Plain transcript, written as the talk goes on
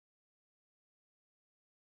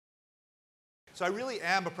So I really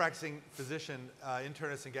am a practicing physician,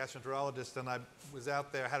 internist and gastroenterologist, and I was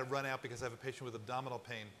out there, I had to run out because I have a patient with abdominal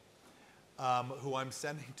pain who I'm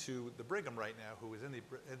sending to the Brigham right now, who is in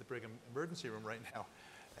the Brigham emergency room right now.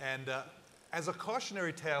 And as a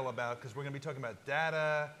cautionary tale about, because we're going to be talking about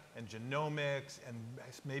data and genomics and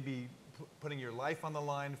maybe putting your life on the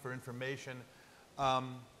line for information,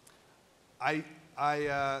 I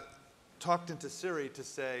talked into Siri to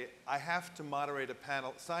say, I have to moderate a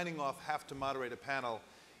panel, signing off, have to moderate a panel.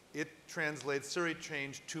 It translates, Siri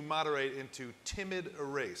changed to moderate into timid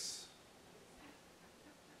erase.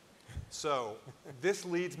 So this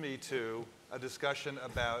leads me to a discussion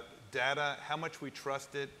about data, how much we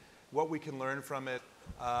trust it, what we can learn from it,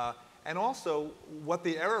 and also what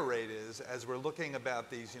the error rate is as we're looking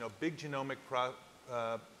about these big genomic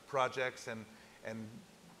projects and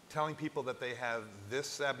telling people that they have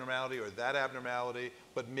this abnormality or that abnormality,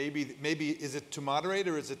 but maybe is it to moderate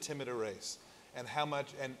or is it timid erase? And how much,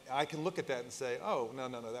 and I can look at that and say, oh, no,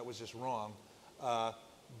 that was just wrong.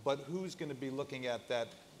 But who's going to be looking at that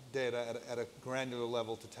data at a granular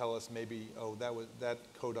level to tell us maybe, oh, that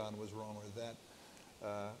codon was wrong, or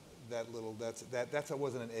that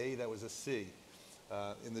wasn't an A, that was a C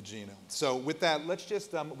in the genome. So with that, let's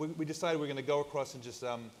just, we decided we're going to go across and just,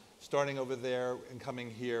 starting over there and coming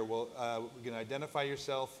here, we're going to identify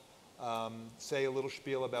yourself, say a little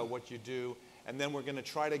spiel about what you do, and then we're going to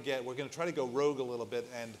try to go rogue a little bit.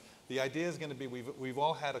 And the idea is going to be, we've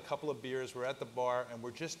all had a couple of beers, we're at the bar, and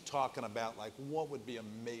we're just talking about like what would be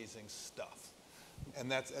amazing stuff.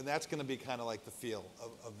 And that's going to be kind of like the feel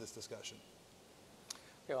of this discussion.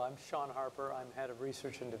 Well, I'm Sean Harper. I'm head of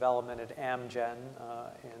research and development at Amgen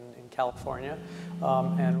in California.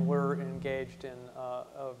 And we're engaged in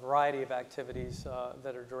a variety of activities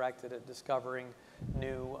that are directed at discovering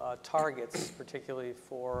new targets, particularly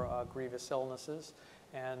for grievous illnesses.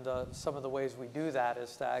 And some of the ways we do that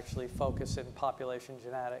is to actually focus in population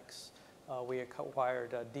genetics. We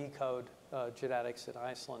acquired NextCODE genetics in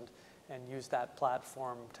Iceland and use that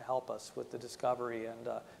platform to help us with the discovery and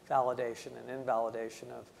validation and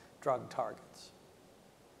invalidation of drug targets.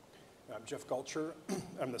 I'm Jeff Gulcher.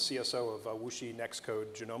 I'm the CSO of WuXi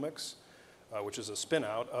NextCODE Genomics, which is a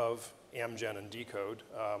spin-out of Amgen and NextCODE.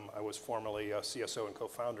 I was formerly a CSO and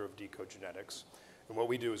co-founder of NextCODE Genetics. And what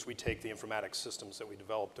we do is we take the informatics systems that we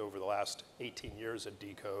developed over the last 18 years at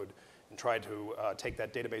NextCODE and try to take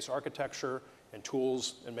that database architecture and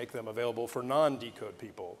tools and make them available for non-NextCODE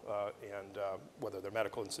people, whether they're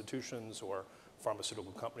medical institutions or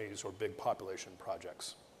pharmaceutical companies or big population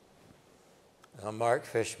projects. I'm Mark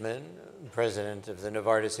Fishman, president of the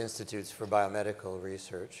Novartis Institutes for BioMedical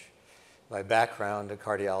Research. By background, a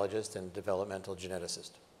cardiologist and developmental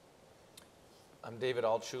geneticist. I'm David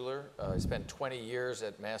Altshuler. I spent 20 years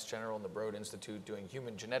at Mass General and the Broad Institute doing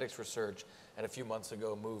human genetics research, and a few months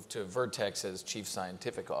ago moved to Vertex as chief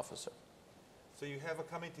scientific officer. So you have a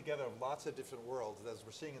coming together of lots of different worlds. As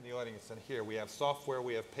we're seeing in the audience and here, we have software,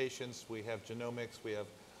 we have patients, we have genomics, we have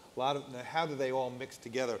a lot of, how do they all mix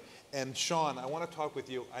together? And Sean, I want to talk with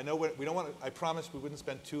you. I know we don't want to, I promised we wouldn't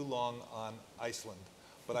spend too long on Iceland,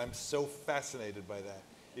 but I'm so fascinated by that.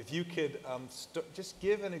 If you could just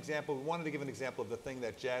give an example, we wanted to give an example of the thing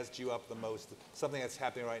that jazzed you up the most, something that's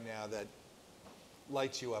happening right now that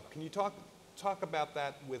lights you up. Can you talk about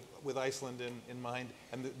that with Iceland in mind,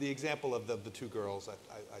 and the example of the two girls?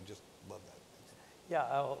 I just love that. Yeah,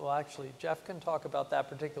 well, actually, Jeff can talk about that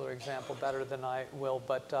particular example better than I will,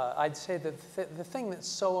 but I'd say that the thing that's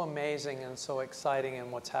so amazing and so exciting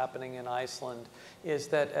in what's happening in Iceland is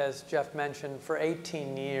that, as Jeff mentioned, for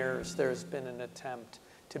 18 years, there's been an attempt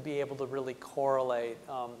to be able to really correlate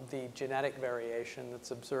the genetic variation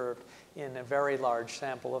that's observed in a very large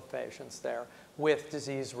sample of patients there with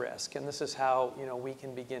disease risk. And this is how we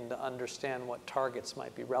can begin to understand what targets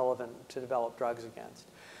might be relevant to develop drugs against.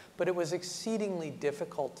 But it was exceedingly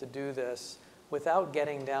difficult to do this without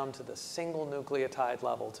getting down to the single nucleotide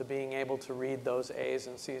level, to being able to read those A's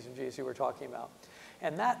and C's and G's you were talking about.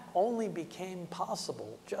 And that only became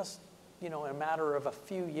possible just in a matter of a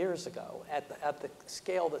few years ago. At the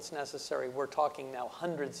scale that's necessary, we're talking now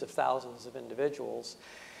hundreds of thousands of individuals.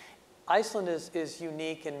 Iceland is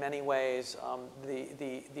unique in many ways.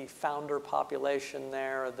 The founder population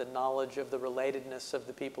there, the knowledge of the relatedness of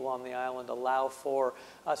the people on the island allow for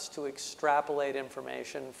us to extrapolate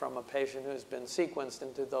information from a patient who's been sequenced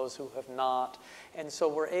into those who have not. And so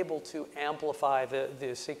we're able to amplify the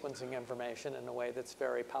sequencing information in a way that's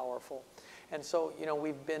very powerful. And so,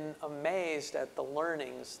 we've been amazed at the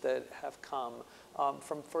learnings that have come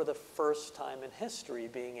from, for the first time in history,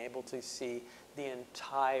 being able to see the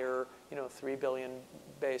entire 3 billion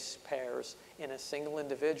base pairs in a single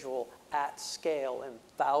individual at scale in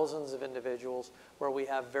thousands of individuals where we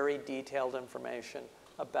have very detailed information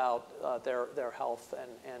about their health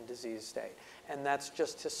and disease state. And that's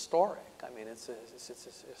just historic. I mean, it's a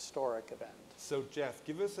historic event. So Jeff,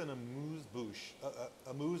 give us an amuse-bouche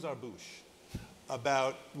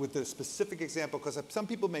about, with the specific example, because some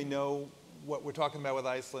people may know what we're talking about with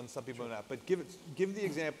Iceland, some people may not, but give the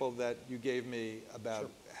example that you gave me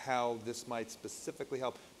about how this might specifically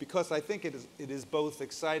help, because I think it is both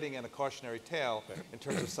exciting and a cautionary tale in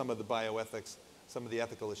terms of some of the bioethics, some of the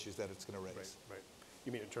ethical issues that it's going to raise. Right.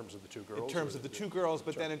 You mean in terms of the two girls? In terms of the two girls,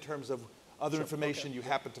 but then in terms of other information you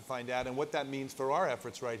happen to find out, and what that means for our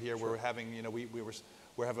efforts right here. We're having,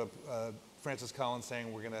 we have Francis Collins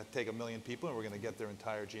saying we're going to take 1 million people and we're going to get their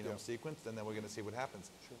entire genome sequenced, and then we're going to see what happens.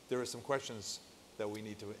 There are some questions that we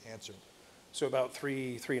need to answer. So about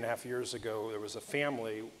three and a half years ago, there was a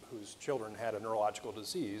family whose children had a neurological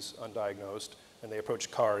disease, undiagnosed, and they approached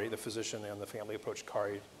Kari, the physician and the family approached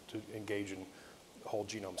Kari to engage in whole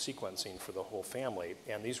genome sequencing for the whole family.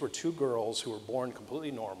 And these were two girls who were born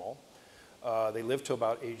completely normal. They lived to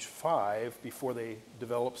about age 5 before they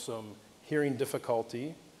developed some hearing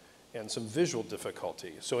difficulty and some visual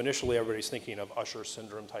difficulty. So initially everybody's thinking of Usher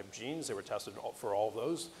syndrome type genes. They were tested for all of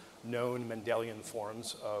those known Mendelian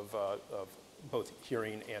forms of both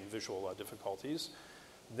hearing and visual difficulties.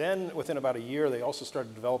 Then within about a year, they also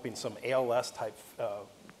started developing some ALS type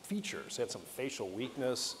features. They had some facial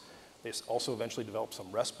weakness. They also eventually developed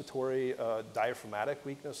some respiratory diaphragmatic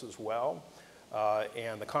weakness as well.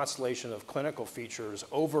 And the constellation of clinical features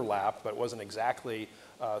overlapped, but wasn't exactly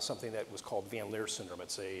something that was called Van Leer syndrome.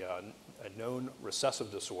 It's a known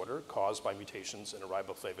recessive disorder caused by mutations in a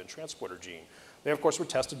riboflavin transporter gene. They, of course, were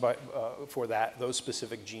tested for those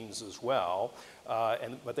specific genes as well,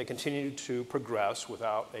 but they continued to progress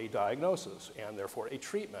without a diagnosis and therefore a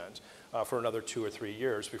treatment for another 2 or 3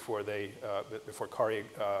 years before they approached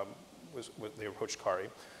Kari.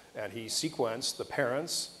 And he sequenced the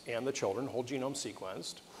parents and the children, whole genome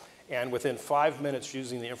sequenced. And within 5 minutes,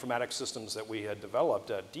 using the informatics systems that we had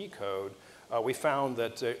developed at NextCODE, we found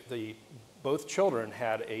that both children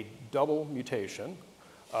had a double mutation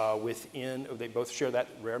they both share that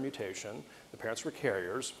rare mutation. The parents were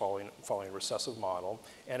carriers following a recessive model,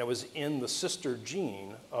 and it was in the sister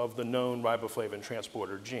gene of the known riboflavin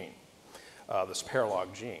transporter gene, this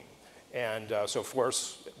paralog gene. And so, of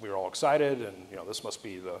course, we were all excited, and this must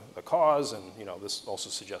be the cause, and this also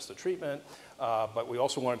suggests the treatment. But we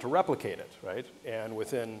also wanted to replicate it, right? And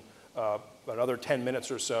within another 10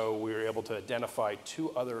 minutes or so, we were able to identify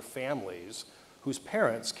 2 other families whose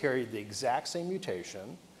parents carried the exact same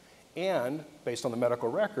mutation, and based on the medical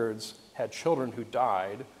records, had children who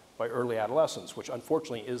died by early adolescence, which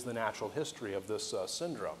unfortunately is the natural history of this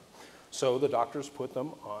syndrome. So the doctors put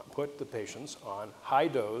the patients on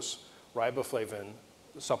high-dose riboflavin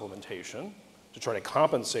supplementation to try to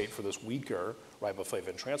compensate for this weaker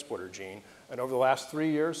riboflavin transporter gene. And over the last 3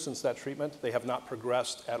 years since that treatment, they have not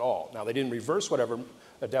progressed at all. Now, they didn't reverse whatever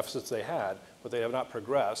deficits they had, but they have not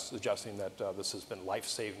progressed, suggesting that this has been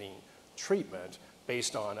life-saving treatment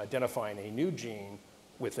based on identifying a new gene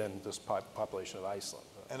within this population of Iceland.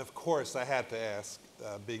 And of course, I had to ask,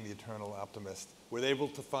 being the eternal optimist, were they able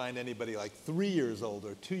to find anybody like 3 years old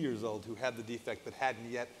or 2 years old who had the defect but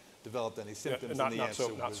hadn't yet developed any symptoms? Not and the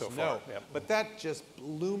answer was so no. far. Yeah. But that just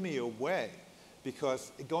blew me away,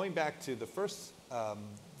 because going back to the first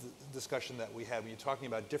discussion that we had when you're talking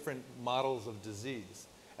about different models of disease,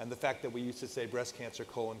 and the fact that we used to say breast cancer,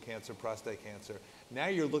 colon cancer, prostate cancer, now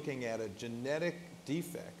you're looking at a genetic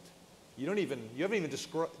defect. You haven't even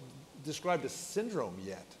described a syndrome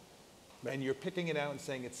yet. Right. And you're picking it out and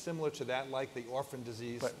saying it's similar to that, like the orphan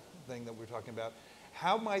disease thing that we're talking about.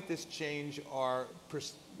 How might this change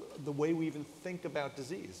the way we even think about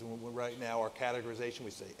disease? And right now, our categorization,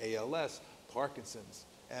 we say ALS, Parkinson's,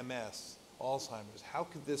 MS, Alzheimer's. How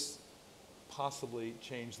could this possibly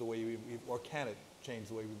change the way or can it change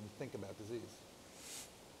the way we think about disease?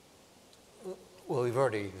 Well, we've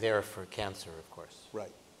already there for cancer, of course.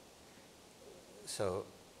 Right. So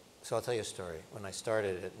I'll tell you a story. When I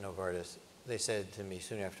started at Novartis, they said to me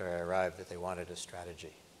soon after I arrived that they wanted a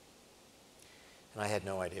strategy. And I had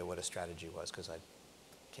no idea what a strategy was, because I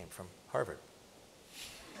came from Harvard.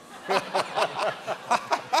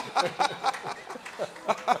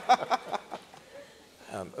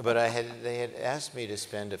 But they had asked me to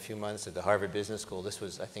spend a few months at the Harvard Business School. This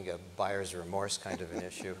was, I think, a buyer's remorse kind of an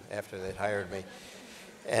issue after they'd hired me.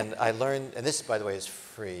 And I learned, and this, by the way, is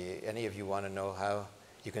free. Any of you want to know how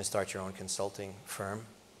you can start your own consulting firm?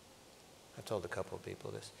 I've told a couple of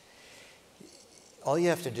people this. all you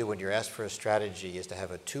have to do when you're asked for a strategy is to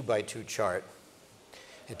have a 2x2 chart.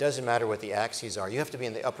 It doesn't matter what the axes are. You have to be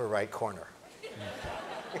in the upper right corner.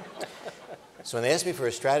 So when they asked me for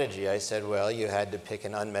a strategy, I said, well, you had to pick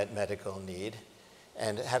an unmet medical need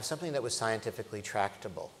and have something that was scientifically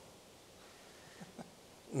tractable.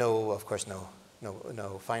 No, of course,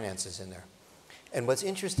 no finances in there. And what's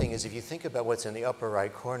interesting is if you think about what's in the upper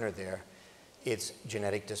right corner there, it's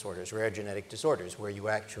genetic disorders, rare genetic disorders, where you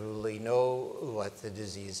actually know what the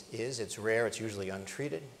disease is. It's rare, it's usually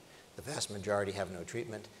untreated. The vast majority have no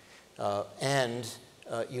treatment. And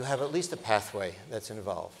you have at least a pathway that's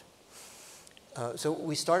involved. So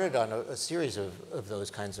we started on a series of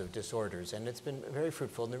those kinds of disorders, and it's been very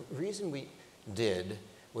fruitful. And the reason we did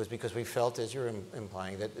was because we felt, as you're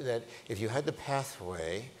implying, that if you had the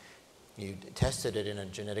pathway, you tested it in a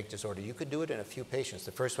genetic disorder, you could do it in a few patients.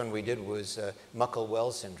 The first one we did was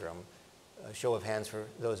Muckle-Wells syndrome. A show of hands for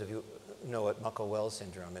those of you who know what Muckle-Wells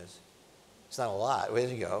syndrome is. It's not a lot, there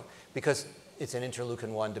you go. Because it's an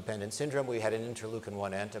interleukin-1 dependent syndrome, we had an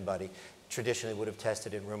interleukin-1 antibody. Traditionally would have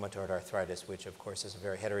tested in rheumatoid arthritis, which of course is a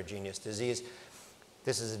very heterogeneous disease.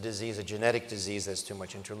 This is a disease, a genetic disease that's too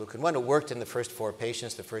much interleukin-1. It worked in the first 4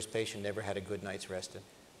 patients. The first patient never had a good night's rest in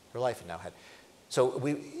her life and now had. So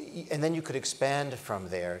and then you could expand from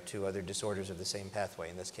there to other disorders of the same pathway,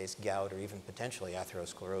 in this case gout or even potentially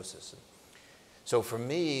atherosclerosis. So for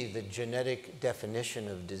me, the genetic definition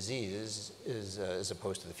of disease is, as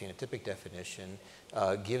opposed to the phenotypic definition,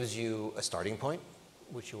 gives you a starting point,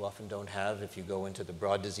 which you often don't have if you go into the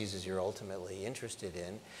broad diseases you're ultimately interested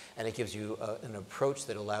in. And it gives you an approach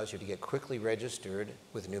that allows you to get quickly registered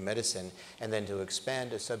with new medicine and then to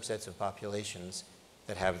expand to subsets of populations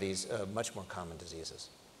that have these much more common diseases.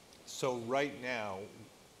 So right now,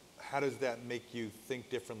 how does that make you think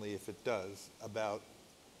differently, if it does, about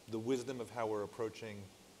the wisdom of how we're approaching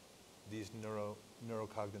these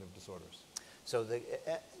neurocognitive disorders? So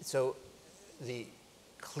the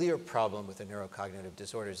clear problem with the neurocognitive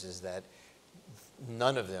disorders is that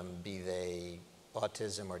none of them, be they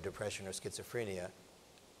autism or depression or schizophrenia,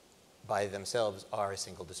 by themselves are a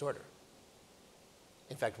single disorder.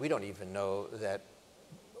 In fact, we don't even know that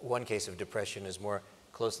one case of depression is more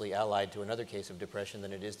closely allied to another case of depression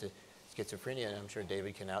than it is to schizophrenia, and I'm sure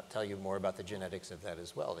David can tell you more about the genetics of that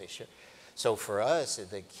as well. They should. So for us,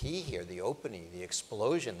 the key here, the opening, the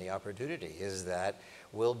explosion, the opportunity is that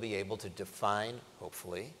we'll be able to define,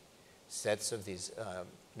 hopefully, sets of these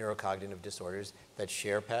neurocognitive disorders that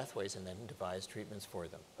share pathways and then devise treatments for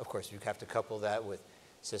them. Of course, you have to couple that with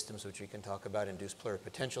systems which we can talk about, induced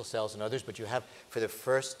pluripotential cells and others, but you have, for the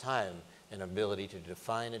first time, an ability to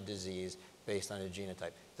define a disease based on a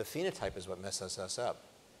genotype. The phenotype is what messes us up,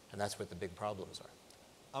 and that's what the big problems are.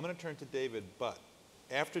 I'm going to turn to David, but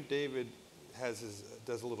after David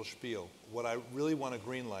does a little spiel, what I really want to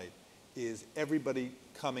greenlight is everybody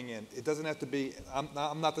coming in. It doesn't have to be, I'm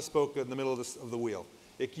not the spoke in the middle of the wheel.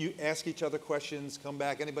 If you ask each other questions, come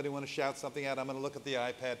back, anybody want to shout something out, I'm going to look at the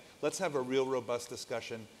iPad. Let's have a real robust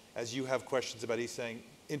discussion as you have questions about each thing,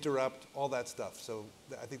 interrupt, all that stuff. So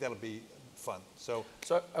I think that'll be fun. So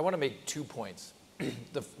I want to make 2 points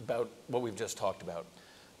about what we've just talked about.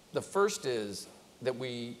 The first is that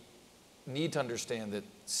we need to understand that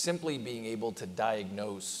simply being able to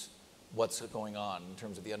diagnose what's going on in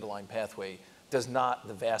terms of the underlying pathway does not,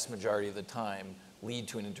 the vast majority of the time, lead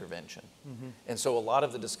to an intervention. Mm-hmm. And so a lot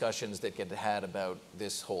of the discussions that get had about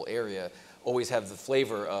this whole area always have the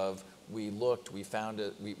flavor of we looked, we found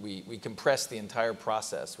it, we compressed the entire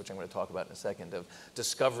process, which I'm going to talk about in a second, of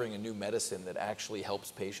discovering a new medicine that actually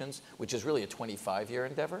helps patients, which is really a 25-year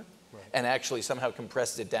endeavor. Right. And actually somehow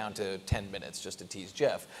compresses it down to 10 minutes, just to tease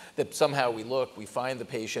Jeff, that somehow we look, we find the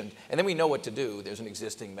patient, and then we know what to do. There's an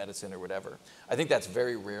existing medicine or whatever. I think that's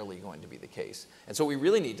very rarely going to be the case. And so what we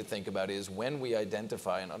really need to think about is when we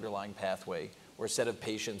identify an underlying pathway or a set of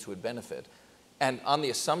patients who would benefit, and on the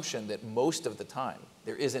assumption that most of the time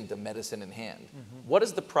there isn't a medicine in hand, what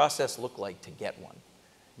does the process look like to get one?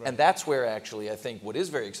 Right. And that's where actually I think what is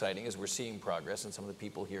very exciting is we're seeing progress, and some of the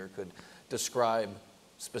people here could describe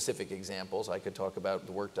specific examples. I could talk about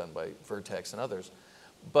the work done by Vertex and others.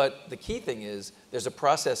 But the key thing is there's a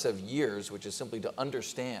process of years, which is simply to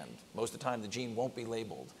understand. Most of the time, the gene won't be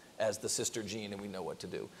labeled as the sister gene, and we know what to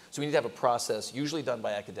do. So we need to have a process, usually done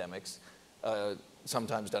by academics,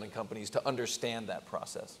 sometimes done in companies, to understand that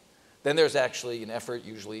process. Then there's actually an effort,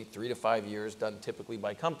 usually 3 to 5 years, done typically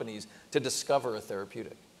by companies, to discover a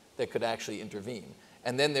therapeutic that could actually intervene.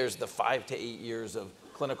 And then there's the 5 to 8 years of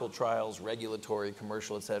clinical trials, regulatory,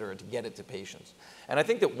 commercial, et cetera, to get it to patients. And I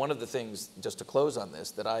think that one of the things, just to close on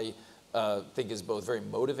this, that I think is both very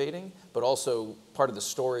motivating, but also part of the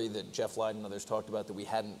story that Jeff Leiden and others talked about that we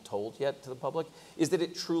hadn't told yet to the public, is that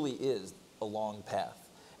it truly is a long path,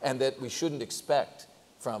 and that we shouldn't expect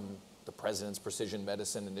from the President's Precision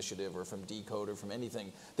Medicine Initiative or from NextCODE or from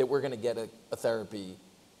anything that we're going to get a therapy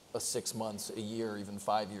 6 months, a year, even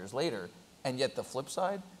 5 years later. And yet the flip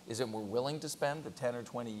side is that we're willing to spend the 10 or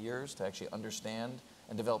 20 years to actually understand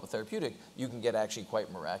and develop a therapeutic, you can get actually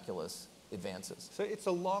quite miraculous advances. So it's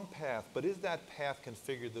a long path, but is that path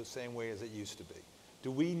configured the same way as it used to be? Do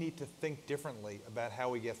we need to think differently about how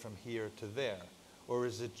we get from here to there? Or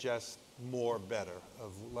is it just more better?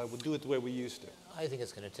 Like, we'll do it the way we used to? I think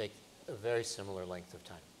it's going to take a very similar length of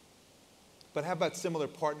time. But how about similar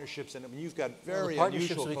partnerships? And I mean, you've got Well, very the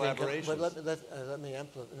partnerships unusual we can collaborations. but let me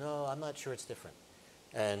amplify. No, I'm not sure it's different.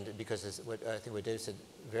 And because I think what Dave said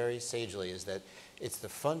very sagely is that it's the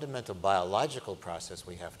fundamental biological process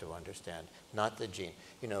we have to understand, not the gene.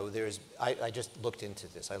 You know, I just looked into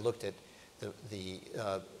this. I looked at the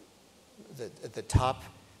top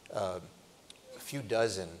few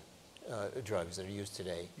dozen drugs that are used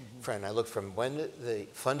today. And I looked from when the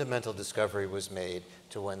fundamental discovery was made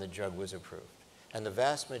to when the drug was approved. And the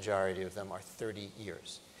vast majority of them are 30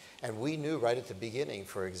 years. And we knew right at the beginning,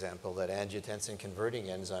 for example, that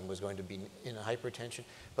angiotensin-converting enzyme was going to be in hypertension,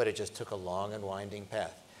 but it just took a long and winding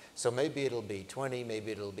path. So maybe it'll be 20,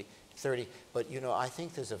 maybe it'll be 30. But, you know, I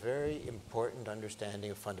think there's a very important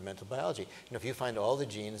understanding of fundamental biology. You know, if you find all the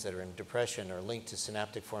genes that are in depression are linked to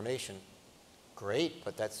synaptic formation, great,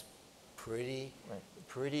 but that's pretty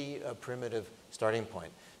primitive starting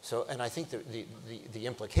point. So, and I think the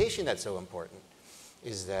implication that's so important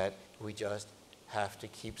is that we just have to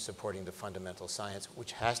keep supporting the fundamental science,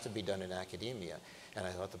 which has to be done in academia. And I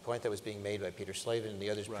thought the point that was being made by Peter Slavin and the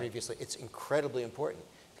others previously, it's incredibly important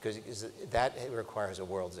because that requires a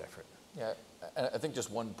world's effort. Yeah, I think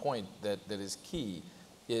just one point that is key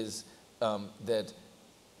is that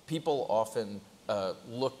people often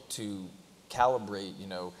look to calibrate, you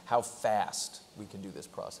know, how fast we can do this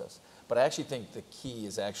process. But I actually think the key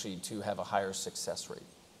is actually to have a higher success rate,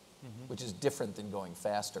 which is different than going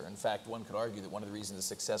faster. In fact, one could argue that one of the reasons the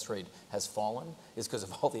success rate has fallen is because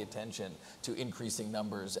of all the attention to increasing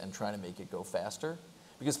numbers and trying to make it go faster.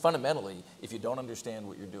 Because fundamentally, if you don't understand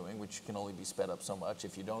what you're doing, which can only be sped up so much,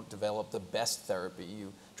 if you don't develop the best therapy,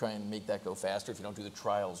 you try and make that go faster, if you don't do the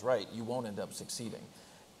trials right, you won't end up succeeding.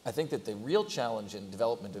 I think that the real challenge in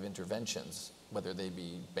development of interventions, whether they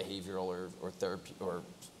be behavioral or therapy or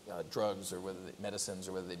drugs or whether they, medicines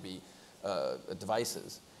or whether they be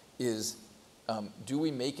devices, is do we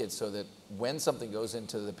make it so that when something goes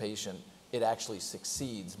into the patient, it actually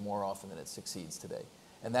succeeds more often than it succeeds today?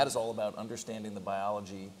 And that is all about understanding the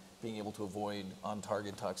biology, being able to avoid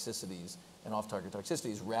on-target toxicities and off-target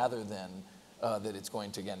toxicities rather than that it's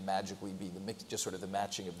going to, again, magically be just sort of the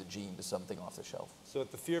matching of the gene to something off the shelf. So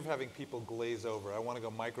at the fear of having people glaze over, I want to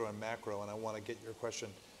go micro and macro, and I want to get your question.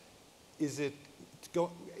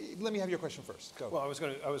 Let me have your question first. Go. Well, I was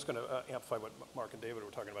going to amplify what Mark and David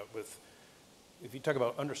were talking about with, if you talk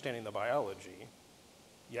about understanding the biology,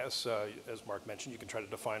 yes, as Mark mentioned, you can try to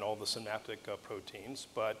define all the synaptic proteins,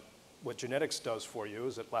 but what genetics does for you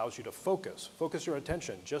is it allows you to focus your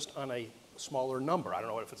attention just on a smaller number. I don't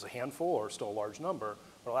know if it's a handful or still a large number,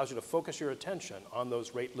 but it allows you to focus your attention on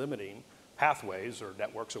those rate-limiting pathways or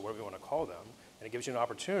networks or whatever you want to call them, and it gives you an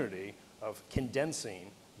opportunity of condensing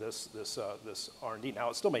this R&D. Now,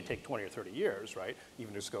 it still may take 20 or 30 years, right?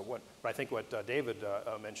 Even just go what? But I think what David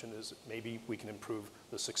mentioned is maybe we can improve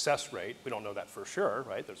the success rate. We don't know that for sure,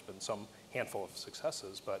 right? There's been some handful of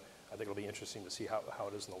successes, but I think it'll be interesting to see how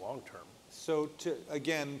it is in the long term. So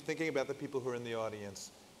again, thinking about the people who are in the audience,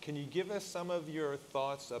 can you give us some of your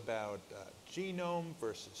thoughts about genome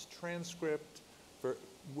versus transcript?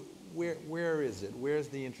 Where is it? Where's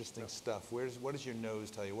the interesting stuff? What does your nose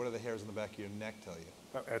tell you? What do the hairs on the back of your neck tell you?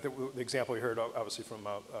 I think the example we heard, obviously, from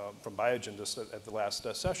Biogen just at the last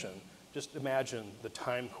session, just imagine the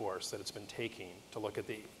time course that it's been taking to look at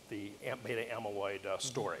the beta amyloid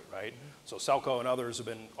story, right? So Selko and others have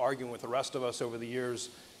been arguing with the rest of us over the years,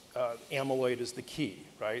 amyloid is the key,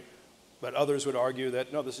 right? But others would argue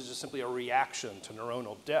that, no, this is just simply a reaction to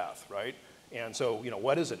neuronal death, right? And so, you know,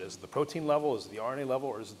 what is it? Is it the protein level, is it the RNA level,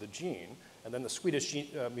 or is it the gene? And then the Swedish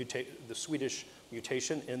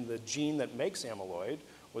mutation in the gene that makes amyloid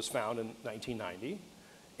was found in 1990,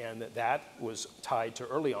 and that was tied to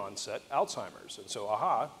early onset Alzheimer's. And so,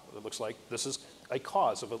 it looks like this is a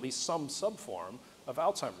cause of at least some subform of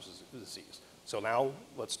Alzheimer's disease. So now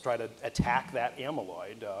let's try to attack that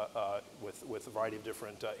amyloid with a variety of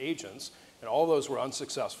different agents. And all those were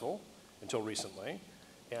unsuccessful until recently.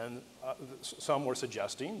 And some were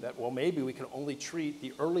suggesting that, well, maybe we can only treat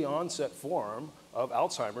the early onset form of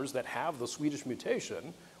Alzheimer's that have the Swedish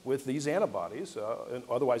mutation with these antibodies, and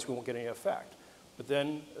otherwise we won't get any effect. But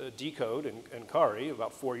then DCODE and Kari,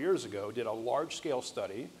 about 4 years ago, did a large-scale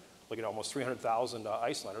study, looking at almost 300,000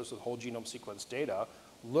 Icelanders with whole genome sequence data,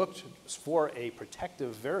 looked for a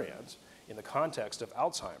protective variant in the context of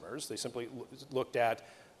Alzheimer's. They simply looked at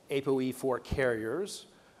ApoE4 carriers.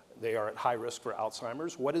 They are at high risk for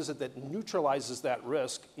Alzheimer's. What is it that neutralizes that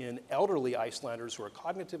risk in elderly Icelanders who are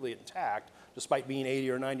cognitively intact despite being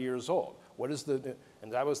 80 or 90 years old? What is the,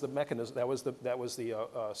 and that was the mechanism, that was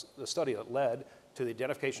the study that led to the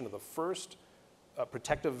identification of the first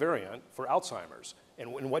protective variant for Alzheimer's.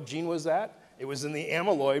 And what gene was that? It was in the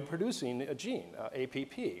amyloid producing gene,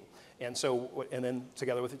 APP. And so, and then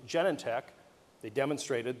together with Genentech, they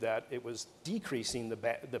demonstrated that it was decreasing the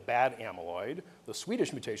bad amyloid. The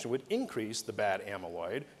Swedish mutation would increase the bad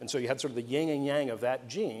amyloid. And so you had sort of the yin and yang of that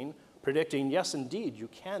gene predicting, yes, indeed, you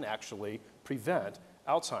can actually prevent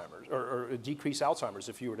Alzheimer's or decrease Alzheimer's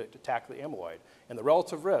if you were to attack the amyloid. And the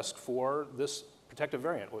relative risk for this protective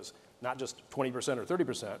variant was not just 20% or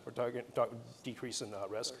 30%, we're talking decrease in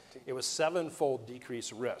risk. It was 7-fold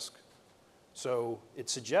decreased risk. So it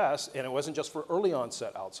suggests, and it wasn't just for early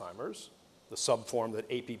onset Alzheimer's, the subform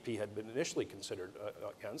that APP had been initially considered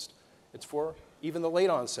against. It's for even the late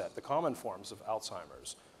onset, the common forms of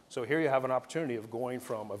Alzheimer's. So here you have an opportunity of going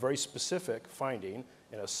from a very specific finding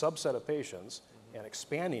in a subset of patients and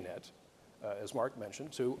expanding it, as Mark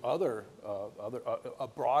mentioned, to a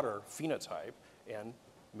broader phenotype. And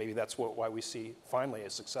maybe that's why we see finally a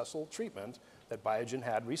successful treatment that Biogen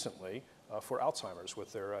had recently for Alzheimer's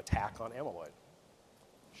with their attack on amyloid.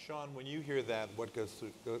 Sean, when you hear that, what goes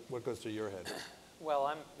through your head? Well,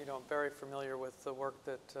 I'm very familiar with the work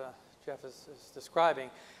that Jeff is describing,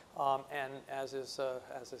 and as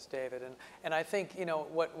is David. And I think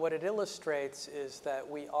what it illustrates is that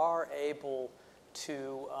we are able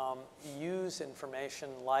to use information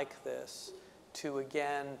like this to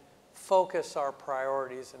again focus our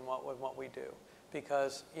priorities in what we do,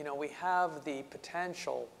 because we have the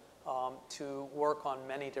potential to work on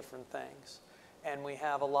many different things. And we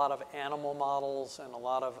have a lot of animal models and a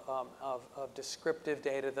lot of descriptive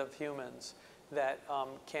data of humans that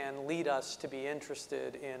can lead us to be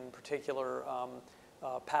interested in particular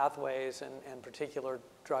pathways and particular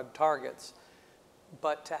drug targets.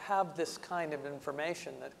 But to have this kind of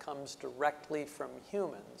information that comes directly from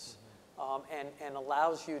humans and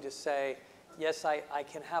allows you to say, yes, I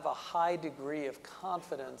can have a high degree of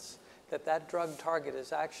confidence that that drug target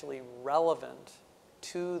is actually relevant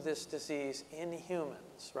to this disease in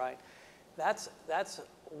humans, right? That's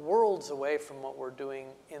worlds away from what we're doing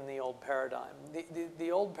in the old paradigm.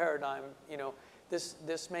 The old paradigm,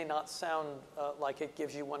 this may not sound like it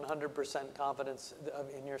gives you 100% confidence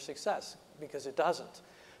in your success, because it doesn't.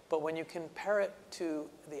 But when you compare it to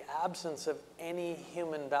the absence of any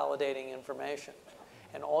human validating information,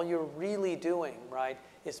 and all you're really doing, right,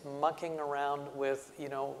 is mucking around with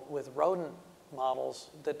rodent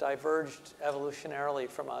models that diverged evolutionarily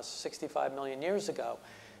from us 65 million years ago,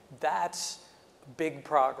 that's big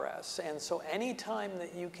progress. And so anytime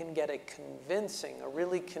that you can get a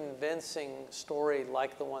really convincing story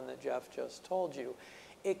like the one that Jeff just told you,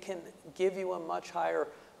 it can give you a much higher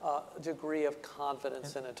degree of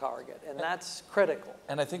confidence in a target, and that's critical.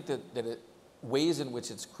 And I think that ways in which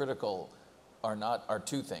it's critical are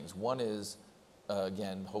two things. One is,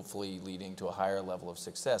 again, hopefully leading to a higher level of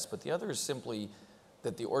success. But the other is simply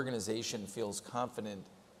that the organization feels confident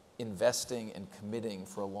investing and committing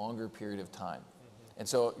for a longer period of time. And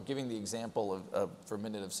so giving the example for a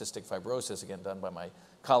minute of cystic fibrosis, again, done by my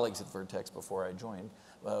colleagues at Vertex before I joined,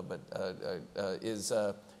 the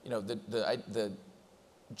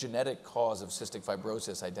genetic cause of cystic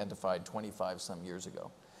fibrosis identified 25 some years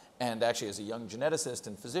ago. And actually, as a young geneticist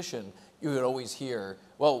and physician, you would always hear,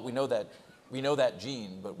 well, we know that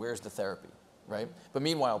gene, but where's the therapy, right? But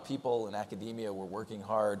meanwhile, people in academia were working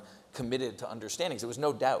hard, committed to understanding. So there was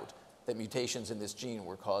no doubt that mutations in this gene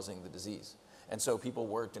were causing the disease. And so people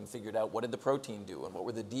worked and figured out what did the protein do and what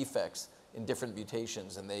were the defects in different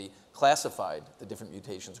mutations, and they classified the different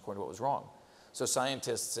mutations according to what was wrong. So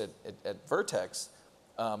scientists at Vertex,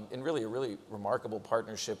 in really a really remarkable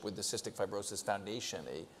partnership with the Cystic Fibrosis Foundation,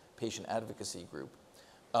 a patient advocacy group,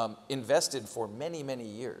 invested for many, many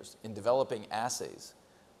years in developing assays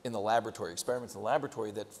in the laboratory, experiments in the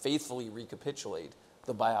laboratory that faithfully recapitulate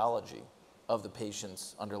the biology of the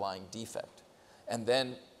patient's underlying defect. And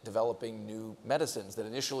then developing new medicines that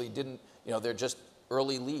initially didn't, they're just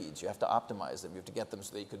early leads. You have to optimize them. You have to get them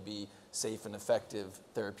so they could be safe and effective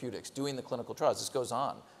therapeutics. Doing the clinical trials, this goes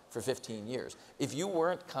on for 15 years. If you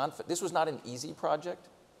weren't confident, this was not an easy project.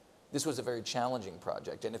 This was a very challenging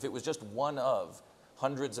project. And if it was just one of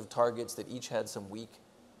hundreds of targets that each had some weak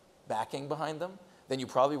backing behind them, then you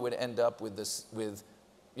probably would end up with this, with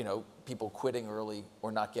people quitting early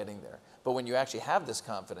or not getting there. But when you actually have this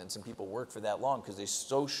confidence and people work for that long because they're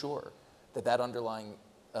so sure that that underlying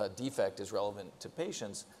defect is relevant to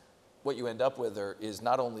patients, what you end up with is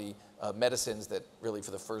not only medicines that really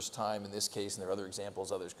for the first time in this case, and there are other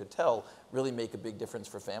examples others could tell, really make a big difference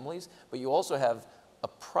for families, but you also have a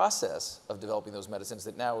process of developing those medicines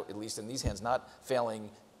that now, at least in these hands, not failing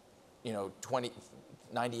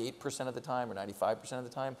 98% of the time or 95% of the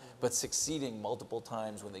time, but succeeding multiple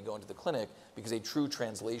times when they go into the clinic because a true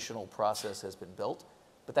translational process has been built.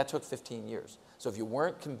 But that took 15 years. So if you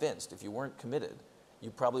weren't convinced, if you weren't committed, you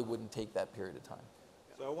probably wouldn't take that period of time.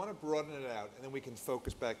 So I want to broaden it out, and then we can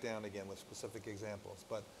focus back down again with specific examples.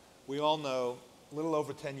 But we all know a little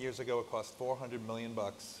over 10 years ago, it cost $400 million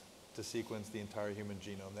to sequence the entire human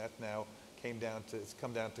genome. That now it's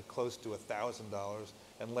come down to close to $1,000.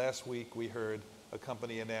 And last week we heard a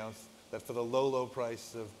company announce that for the low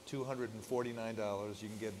price of $249, you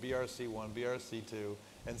can get BRC1, BRC2,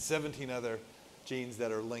 and 17 other genes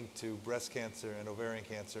that are linked to breast cancer and ovarian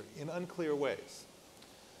cancer in unclear ways.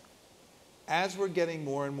 As we're getting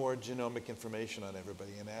more and more genomic information on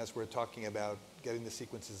everybody, and as we're talking about getting the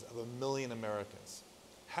sequences of 1 million Americans,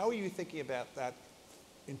 how are you thinking about that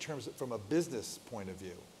in terms of, from a business point of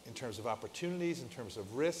view, in terms of opportunities, in terms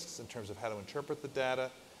of risks, in terms of how to interpret the data,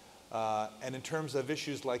 and in terms of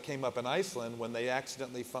issues like came up in Iceland when they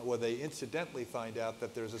incidentally find out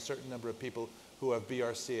that there's a certain number of people who have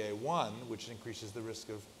BRCA1, which increases the risk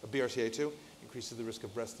of BRCA2, increases the risk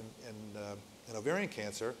of breast and ovarian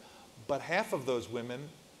cancer, but half of those women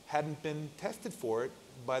hadn't been tested for it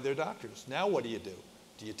by their doctors. Now what do you do?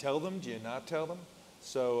 Do you tell them? Do you not tell them?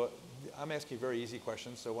 So I'm asking very easy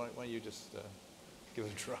questions, so why don't you just give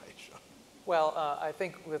it a try, Sean? Well, I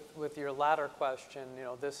think with your latter question,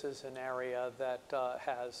 this is an area that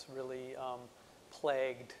has really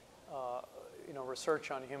plagued research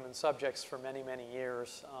on human subjects for many, many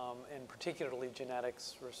years, and particularly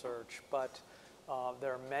genetics research. But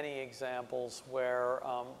there are many examples where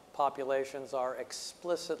populations are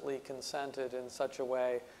explicitly consented in such a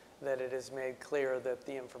way that it is made clear that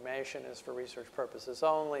the information is for research purposes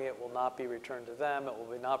only. It will not be returned to them. It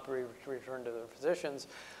will not be returned to their physicians,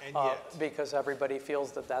 and yet, because everybody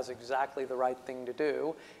feels that that's exactly the right thing to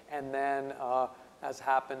do. And then, as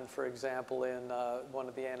happened, for example, in one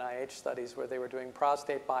of the NIH studies where they were doing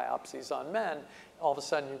prostate biopsies on men, all of a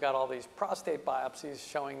sudden you've got all these prostate biopsies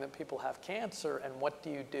showing that people have cancer, and what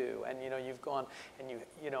do you do? And you've gone, and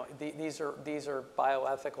these are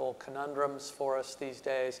bioethical conundrums for us these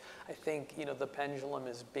days. I think the pendulum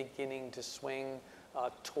is beginning to swing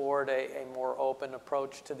toward a more open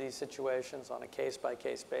approach to these situations on a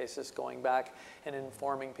case-by-case basis, going back and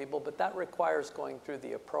informing people. But that requires going through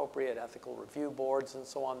the appropriate ethical review boards and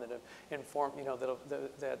so on that have informed,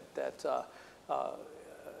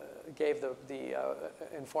 gave the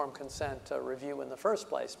informed consent review in the first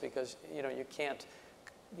place, because you can't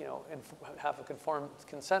have a conformed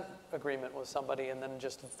consent agreement with somebody and then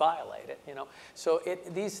just violate it. So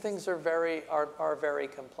these things are very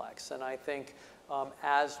complex, and I think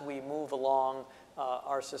as we move along,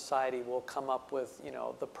 our society will come up with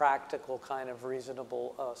the practical kind of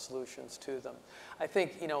reasonable solutions to them. I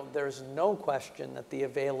think there's no question that the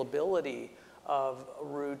availability of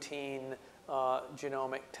routine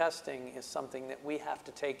genomic testing is something that we have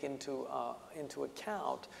to take into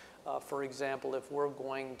account. For example, if we're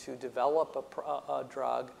going to develop a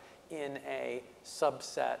drug in a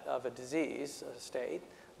subset of a disease state,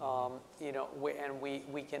 and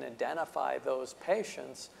we can identify those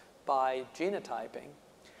patients by genotyping,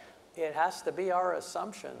 it has to be our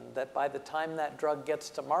assumption that by the time that drug gets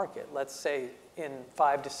to market, let's say in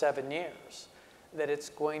 5 to 7 years, that it's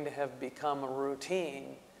going to have become a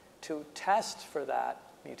routine to test for that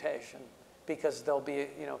mutation, because there'll be,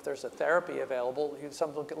 if there's a therapy available,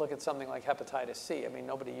 look at something like hepatitis C. I mean,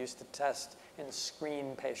 nobody used to test and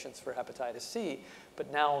screen patients for hepatitis C,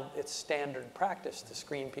 but now it's standard practice to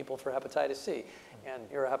screen people for hepatitis C. And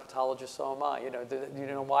you're a hepatologist, so am I. You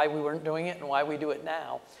know why we weren't doing it and why we do it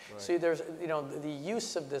now. Right. So there's, the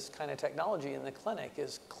use of this kind of technology in the clinic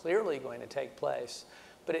is clearly going to take place.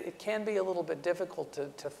 But it can be a little bit difficult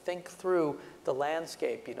to think through the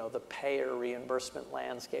landscape, the payer reimbursement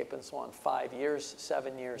landscape and so on, 5 years,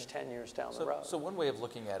 7 years, 10 years down the road. So one way of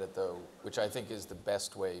looking at it, though, which I think is the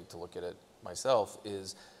best way to look at it myself,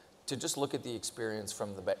 is to just look at the experience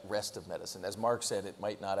from the rest of medicine. As Mark said, it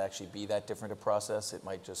might not actually be that different a process. It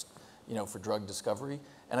might just, for drug discovery.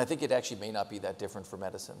 And I think it actually may not be that different for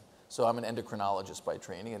medicine. So I'm an endocrinologist by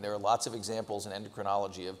training, and there are lots of examples in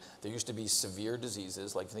endocrinology of, there used to be severe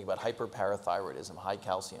diseases, like think about hyperparathyroidism, high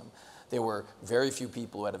calcium. There were very few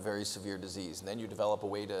people who had a very severe disease, and then you develop a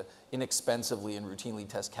way to inexpensively and routinely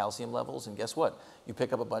test calcium levels, and guess what? You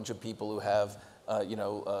pick up a bunch of people who have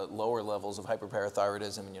lower levels of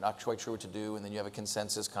hyperparathyroidism, and you're not quite sure what to do, and then you have a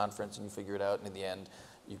consensus conference, and you figure it out, and in the end,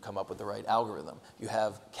 you come up with the right algorithm. You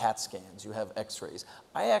have CAT scans, you have x-rays.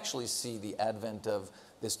 I actually see the advent of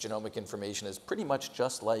this genomic information as pretty much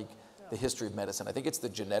just like the history of medicine. I think it's the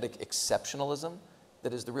genetic exceptionalism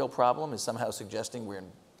that is the real problem, is somehow suggesting we're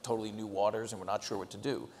in totally new waters and we're not sure what to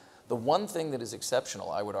do. The one thing that is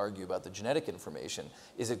exceptional, I would argue, about the genetic information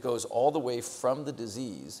is it goes all the way from the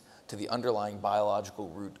disease to the underlying biological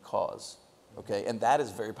root cause. Okay? And that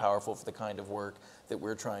is very powerful for the kind of work that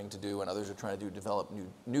we're trying to do and others are trying to do, develop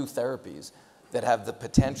new therapies that have the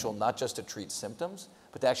potential not just to treat symptoms,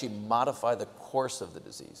 but to actually modify the course of the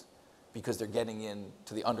disease because they're getting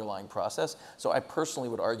into the underlying process. So I personally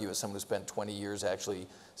would argue, as someone who spent 20 years actually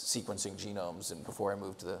sequencing genomes and before I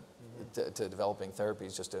moved to developing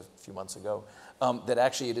therapies just a few months ago, that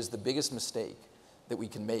actually it is the biggest mistake that we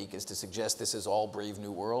can make is to suggest this is all brave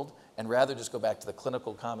new world, and rather just go back to the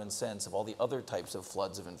clinical common sense of all the other types of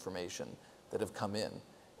floods of information that have come in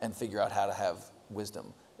and figure out how to have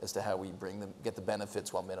wisdom as to how we get the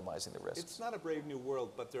benefits while minimizing the risks. It's not a brave new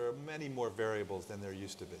world, but there are many more variables than there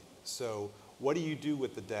used to be. So what do you do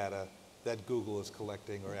with the data that Google is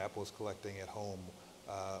collecting or Apple is collecting at home?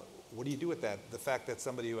 What do you do with that? The fact that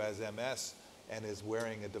somebody who has MS and is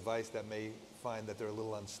wearing a device that may find that they're a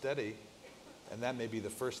little unsteady, and that may be the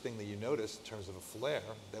first thing that you notice in terms of a flare,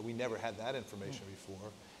 that we never had that information before.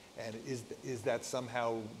 And is that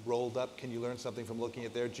somehow rolled up? Can you learn something from looking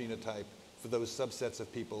at their genotype for those subsets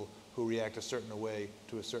of people who react a certain way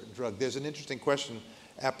to a certain drug? There's an interesting question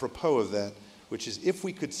apropos of that, which is if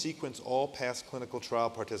we could sequence all past clinical trial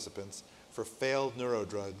participants for failed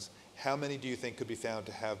neurodrugs, how many do you think could be found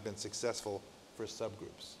to have been successful for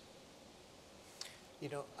subgroups?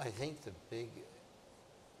 I think the big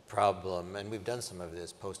problem, and we've done some of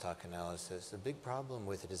this post hoc analysis, the big problem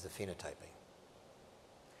with it is the phenotyping.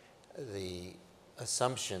 The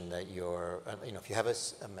assumption that if you have a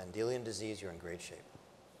Mendelian disease, you're in great shape.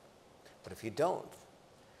 But if you don't,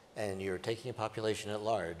 and you're taking a population at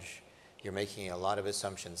large, you're making a lot of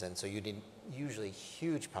assumptions, and so you need usually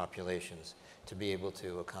huge populations to be able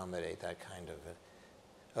to accommodate that kind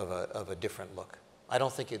of a different look. I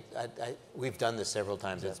don't think we've done this several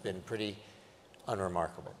times. It's been pretty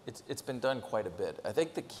unremarkable. It's been done quite a bit. I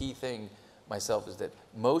think the key thing myself is that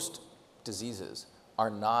most diseases are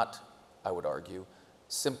not, I would argue,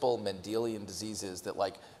 simple Mendelian diseases that,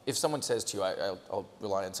 like, if someone says to you, I'll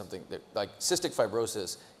rely on something that, like, cystic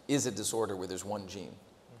fibrosis is a disorder where there's one gene,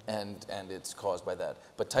 and it's caused by that.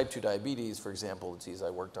 But type 2 diabetes, for example, a disease I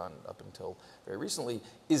worked on up until very recently,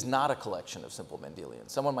 is not a collection of simple Mendelians.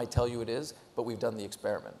 Someone might tell you it is, but we've done the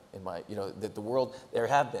experiment that the world, there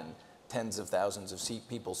have been tens of thousands of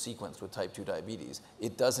people sequenced with type 2 diabetes.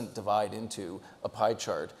 It doesn't divide into a pie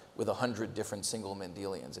chart with 100 different single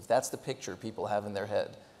Mendelians. If that's the picture people have in their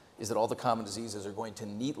head, is that all the common diseases are going to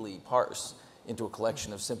neatly parse into a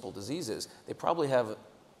collection of simple diseases, they probably have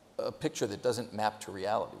a picture that doesn't map to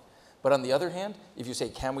reality. But on the other hand, if you say,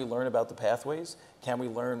 can we learn about the pathways? Can we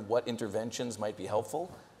learn what interventions might be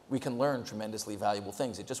helpful? We can learn tremendously valuable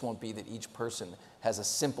things. It just won't be that each person has a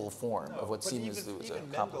simple form of what seems as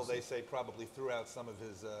even Mendel, they say, probably threw out some of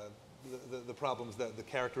his the problems, the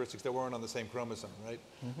characteristics that weren't on the same chromosome, right?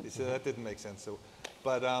 They said that didn't make sense. So,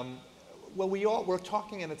 but well, we're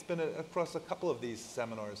talking, and it's been across a couple of these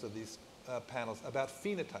seminars, of these panels, about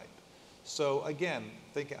phenotype. So again,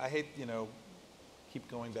 I hate,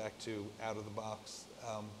 keep going back to out of the box,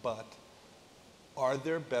 but are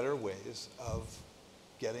there better ways of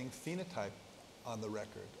getting phenotype on the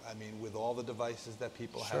record? I mean, with all the devices that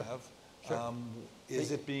people have,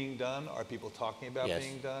 is it being done? Are people talking about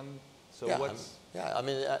being done? So I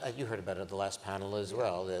mean, you heard about it at the last panel as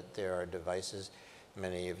well, that there are devices,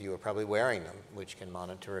 many of you are probably wearing them, which can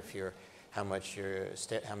monitor how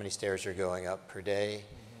many stairs you're going up per day,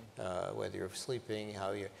 whether you're sleeping,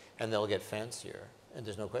 and they'll get fancier, and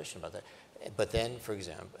there's no question about that. But then, for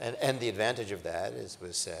example, and the advantage of that, as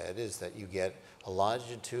was said, is that you get a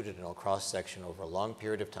longitudinal cross-section over a long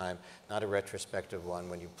period of time, not a retrospective one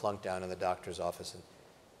when you plunk down in the doctor's office and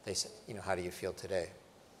they say, how do you feel today?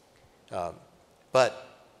 But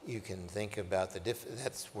you can think about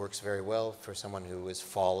that works very well for someone who is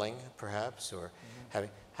falling, perhaps, or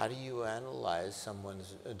how do you analyze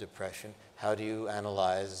someone's depression? How do you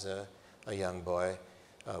analyze a young boy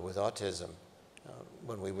with autism?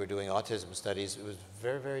 When we were doing autism studies, it was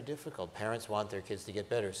very, very difficult. Parents want their kids to get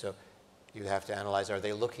better, so you have to analyze, are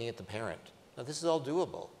they looking at the parent? Now, this is all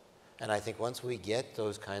doable. And I think once we get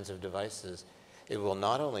those kinds of devices, it will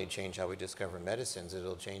not only change how we discover medicines,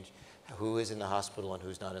 it'll change who is in the hospital and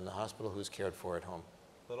who's not in the hospital, who's cared for at home.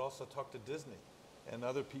 But also talk to Disney and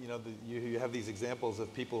other people. You have these examples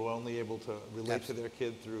of people who are only able to relate to their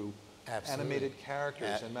kid through animated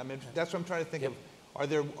characters. And I mean, that's what I'm trying to think of. Are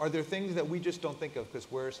there things that we just don't think of because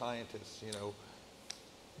we're scientists,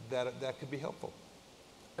 that could be helpful?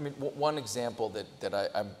 I mean, one example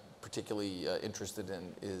that I'm particularly interested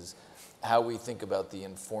in is how we think about the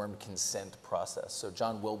informed consent process. So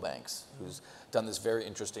John Wilbanks, who's done this very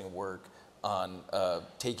interesting work on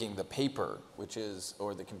taking the paper,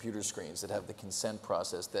 or the computer screens that have the consent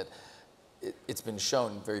process, that it's been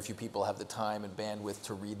shown very few people have the time and bandwidth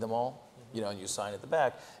to read them all, and you sign at the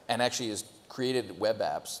back, and actually has created web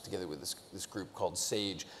apps together with this group called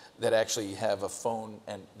Sage that actually have a phone,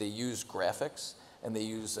 and they use graphics, and they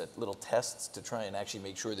use little tests to try and actually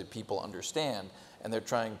make sure that people understand, and they're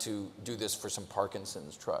trying to do this for some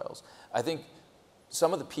Parkinson's trials. I think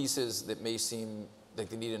some of the pieces that may seem like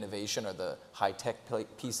they need innovation are the high-tech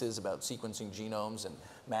pieces about sequencing genomes and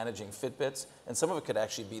managing Fitbits, and some of it could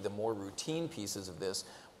actually be the more routine pieces of this.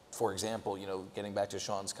 For example, getting back to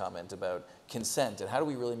Sean's comment about consent, and how do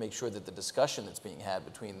we really make sure that the discussion that's being had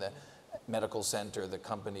between the medical center, the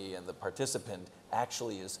company, and the participant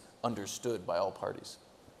actually is understood by all parties?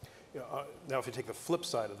 Now, if you take the flip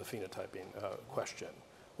side of the phenotyping question,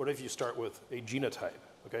 what if you start with a genotype?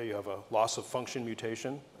 Okay, you have a loss of function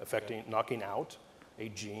mutation knocking out a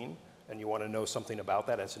gene, and you want to know something about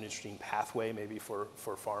that. That's an interesting pathway maybe for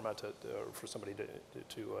pharma for somebody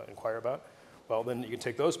to inquire about. Well, then you can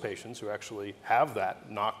take those patients who actually have that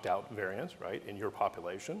knocked out variant, right, in your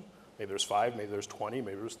population. Maybe there's 5, maybe there's 20,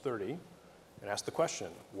 maybe there's 30, and ask the question,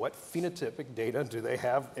 what phenotypic data do they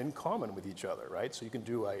have in common with each other, right? So you can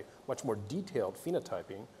do a much more detailed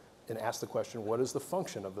phenotyping and ask the question, what is the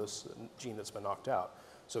function of this gene that's been knocked out?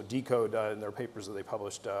 So NextCODE, in their papers that they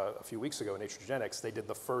published a few weeks ago in Nature Genetics, they did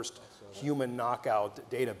the first human knockout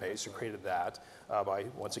database, or created that by,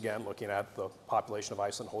 once again, looking at the population of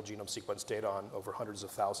Iceland whole genome sequence data on over hundreds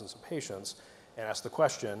of thousands of patients, and ask the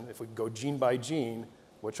question, if we go gene by gene,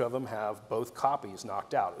 which of them have both copies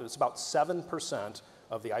knocked out? It's about 7%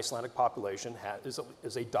 of the Icelandic population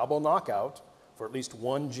is a double knockout for at least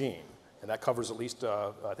one gene. And that covers at least,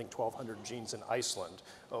 I think, 1,200 genes in Iceland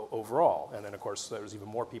overall. And then, of course, there's even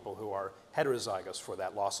more people who are heterozygous for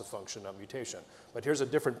that loss of function mutation. But here's a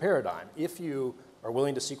different paradigm. If you are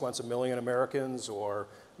willing to sequence 1 million Americans or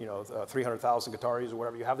 300,000 Qataris or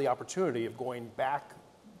whatever, you have the opportunity of going back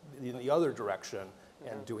in the other direction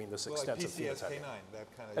and doing this extensive phenotyping. PCSK9,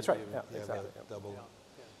 that kind of. That's right. Yeah, exactly. Double.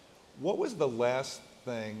 What was the last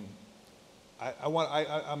thing?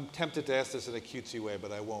 I'm tempted to ask this in a cutesy way,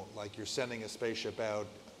 but I won't. Like, you're sending a spaceship out,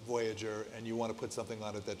 Voyager, and you want to put something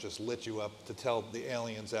on it that just lit you up to tell the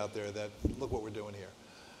aliens out there that, look what we're doing here.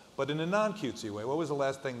 But in a non-cutesy way, what was the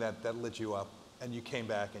last thing that lit you up, and you came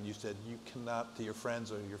back and you said, you cannot, to your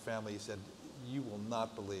friends or your family, you said, you will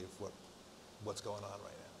not believe what's going on right now?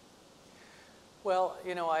 Well,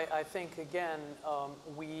 I think, again,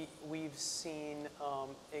 we've seen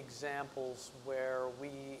examples where we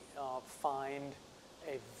find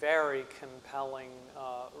a very compelling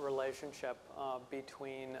relationship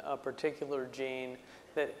between a particular gene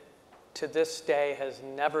that to this day has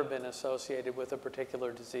never been associated with a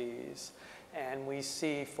particular disease. And we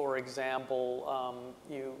see, for example,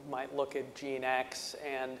 you might look at gene X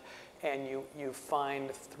and you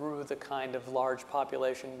find through the kind of large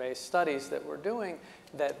population-based studies that we're doing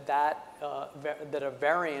that a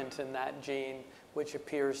variant in that gene, which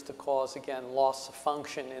appears to cause, again, loss of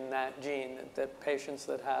function in that gene, that patients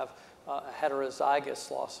that have a heterozygous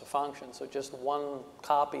loss of function, so just one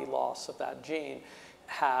copy loss of that gene,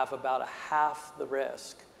 have about half the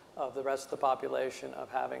risk of the rest of the population of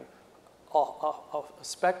having a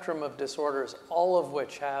spectrum of disorders, all of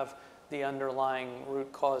which have the underlying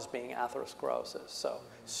root cause being atherosclerosis, so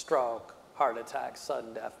stroke, heart attack,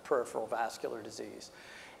 sudden death, peripheral vascular disease.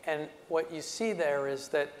 And what you see there is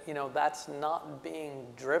that that's not being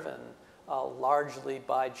driven largely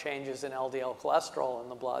by changes in LDL cholesterol in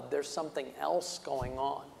the blood. There's something else going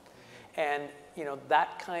on. And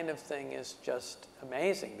that kind of thing is just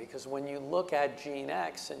amazing, because when you look at gene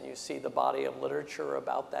X and you see the body of literature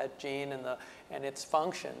about that gene and its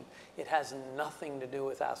function, it has nothing to do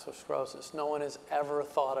with atherosclerosis. No one has ever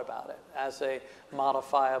thought about it as a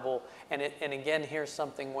modifiable. And again, here's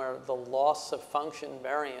something where the loss of function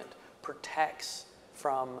variant protects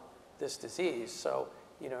from this disease. So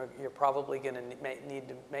you're probably going to need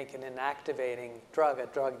to make an inactivating drug, a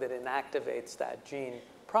drug that inactivates that gene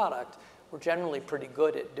product. We're generally pretty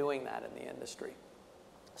good at doing that in the industry.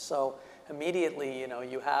 So immediately,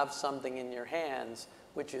 you have something in your hands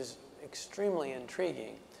which is extremely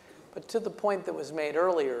intriguing. But to the point that was made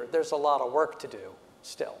earlier, there's a lot of work to do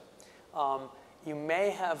still. You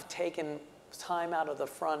may have taken time out of the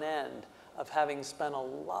front end of having spent a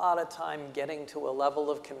lot of time getting to a level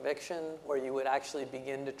of conviction where you would actually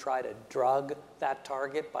begin to try to drug that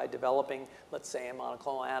target by developing, let's say, a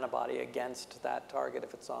monoclonal antibody against that target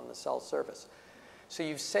if it's on the cell surface. So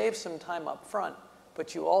you've saved some time up front,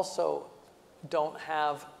 but you also don't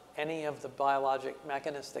have any of the biologic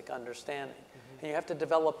mechanistic understanding. And you have to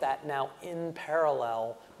develop that now in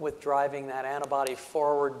parallel with driving that antibody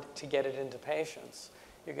forward to get it into patients.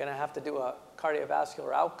 You're going to have to do a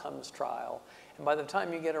cardiovascular outcomes trial. And by the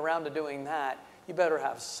time you get around to doing that, you better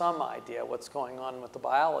have some idea what's going on with the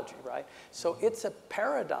biology, right? So it's a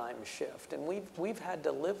paradigm shift. And we've had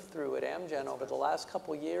to live through at Amgen over the last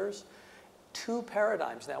couple of years 2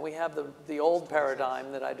 paradigms. Now we have the old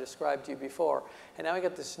paradigm that I described to you before. And now we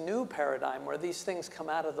got this new paradigm where these things come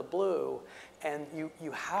out of the blue. And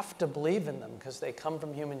you have to believe in them because they come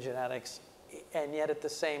from human genetics. And yet at the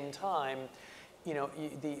same time,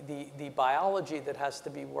 the biology that has to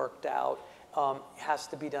be worked out has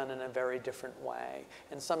to be done in a very different way.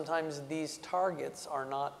 And sometimes these targets are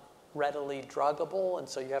not readily druggable, and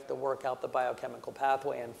so you have to work out the biochemical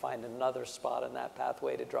pathway and find another spot in that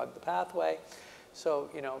pathway to drug the pathway. So,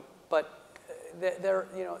 but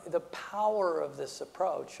the power of this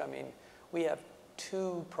approach, I mean, we have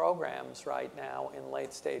 2 programs right now in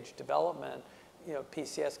late-stage development,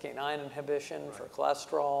 PCSK9 inhibition for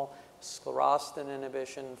cholesterol, sclerostin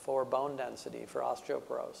inhibition for bone density, for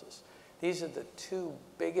osteoporosis. These are the 2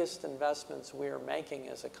 biggest investments we are making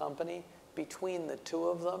as a company. Between the 2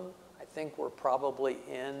 of them, I think we're probably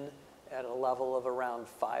at a level of around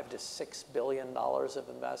 $5 to $6 billion of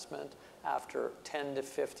investment after 10 to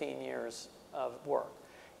 15 years of work.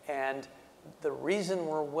 And the reason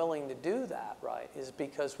we're willing to do that, right, is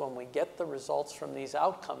because when we get the results from these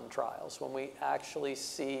outcome trials, when we actually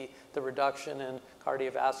see the reduction in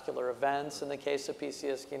cardiovascular events in the case of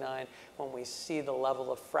PCSK9, when we see the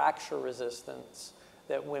level of fracture resistance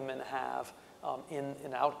that women have in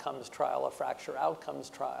an outcomes trial, a fracture outcomes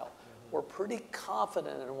trial, we're pretty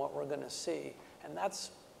confident in what we're going to see. And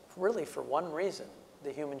that's really for one reason,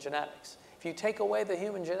 the human genetics. If you take away the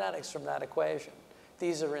human genetics from that equation,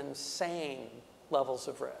 these are insane levels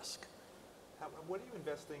of risk. What are you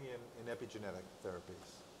investing in epigenetic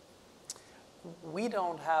therapies? We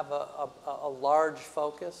don't have a large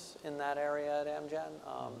focus in that area at Amgen.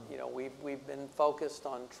 We've been focused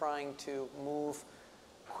on trying to move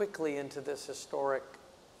quickly into this historic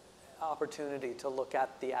opportunity to look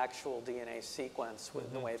at the actual DNA sequence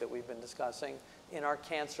with the way that we've been discussing. In our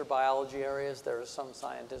cancer biology areas, there are some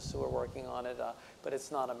scientists who are working on it, but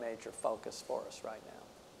it's not a major focus for us right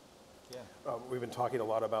now. Yeah. We've been talking a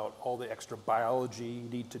lot about all the extra biology you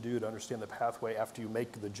need to do to understand the pathway after you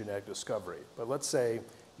make the genetic discovery. But let's say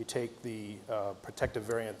you take the protective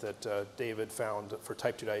variant that David found for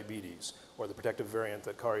type 2 diabetes, or the protective variant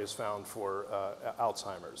that Kari has found for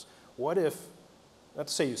Alzheimer's. What if,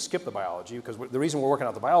 let's say you skip the biology, because the reason we're working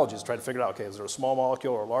out the biology is to try to figure out, okay, is there a small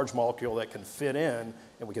molecule or a large molecule that can fit in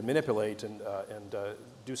and we can manipulate and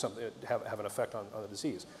do something, have an effect on the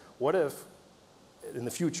disease. What if, in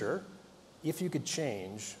the future, if you could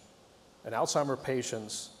change an Alzheimer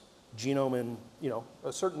patient's genome in,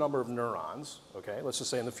 a certain number of neurons, okay, let's just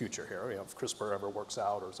say in the future here, if CRISPR ever works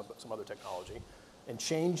out or some other technology, and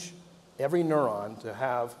change every neuron to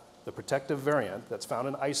have the protective variant that's found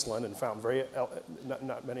in Iceland and found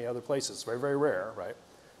not many other places, very, very rare, right?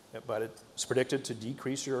 But it's predicted to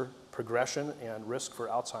decrease your progression and risk for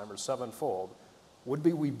Alzheimer's 7-fold. Would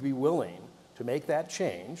we be willing to make that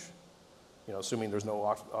change, assuming there's no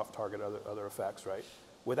off-target other effects, right,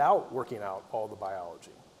 without working out all the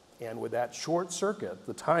biology? And would that short circuit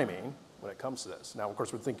the timing when it comes to this? Now, of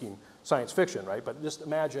course, we're thinking science fiction, right? But just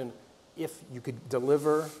imagine if you could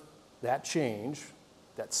deliver that change,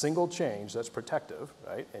 that single change that's protective,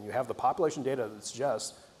 right? And you have the population data that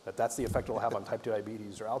suggests that that's the effect it'll have on type 2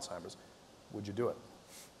 diabetes or Alzheimer's. Would you do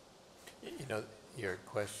it? your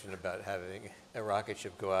question about having a rocket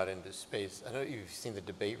ship go out into space. I know you've seen the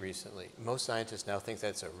debate recently. Most scientists now think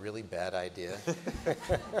that's a really bad idea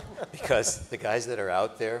because the guys that are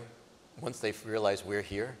out there, once they realize we're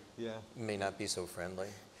here, may not be so friendly.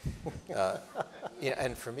 Yeah,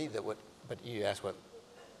 and for me, but you ask what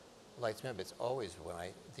lights me up, it's always when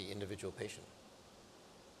the individual patient.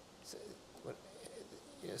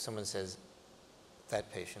 Someone says,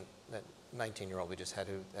 that patient, that 19-year-old we just had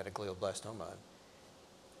who had a glioblastoma,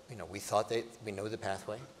 we thought we know the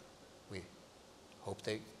pathway. We hoped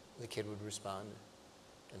the kid would respond.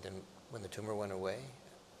 And then when the tumor went away,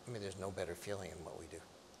 there's no better feeling in what we do.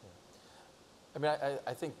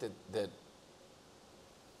 I think that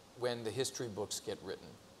when the history books get written,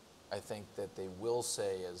 I think that they will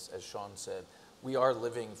say, as Sean said, we are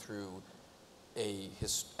living through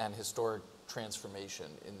an historic transformation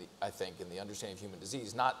in the understanding of human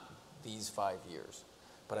disease, not these 5 years.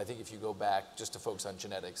 But I think if you go back, just to focus on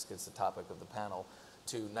genetics, it's the topic of the panel,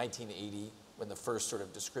 to 1980, when the first sort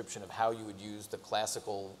of description of how you would use the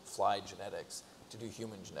classical fly genetics to do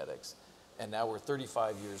human genetics. And now we're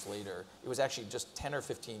 35 years later. It was actually just 10 or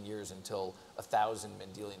 15 years until 1,000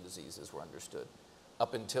 Mendelian diseases were understood.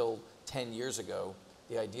 Up until 10 years ago,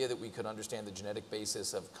 the idea that we could understand the genetic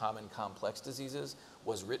basis of common complex diseases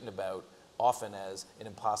was written about often as an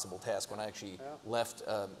impossible task. When I actually left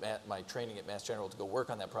my training at Mass General to go work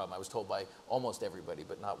on that problem, I was told by almost everybody,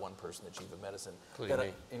 but not one person, the chief of medicine,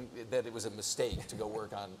 that it was a mistake to go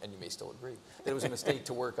work on, and you may still agree, that it was a mistake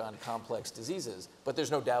to work on complex diseases. But there's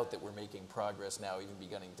no doubt that we're making progress now, even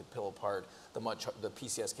beginning to peel apart the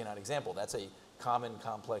PCSK9 example. That's a common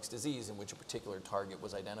complex disease in which a particular target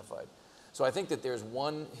was identified. So I think that there's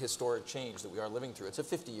one historic change that we are living through. It's a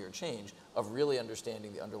 50-year change of really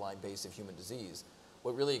understanding the underlying base of human disease.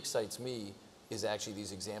 What really excites me is actually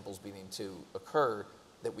these examples beginning to occur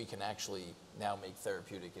that we can actually now make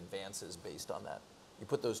therapeutic advances based on that. You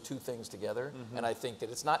put those two things together, and I think that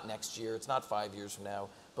it's not next year, it's not 5 years from now,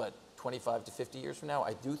 but 25 to 50 years from now,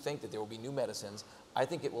 I do think that there will be new medicines. I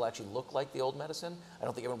think it will actually look like the old medicine. I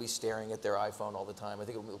don't think everyone will be staring at their iPhone all the time. I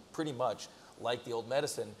think it will be pretty much like the old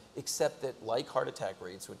medicine, except that like heart attack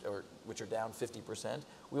rates, which are down 50%,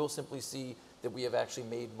 we will simply see that we have actually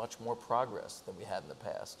made much more progress than we had in the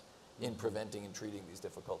past in preventing and treating these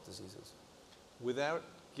difficult diseases. Without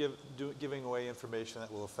giving away information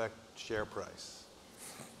that will affect share price,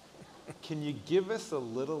 can you give us a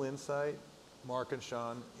little insight, Mark and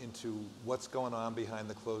Sean, into what's going on behind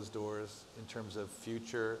the closed doors in terms of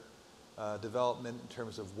future development, in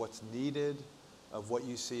terms of what's needed, of what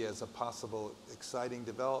you see as a possible exciting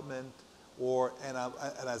development, and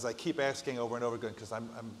as I keep asking over and over again, because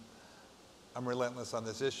I'm relentless on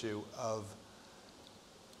this issue of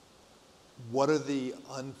what are the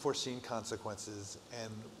unforeseen consequences,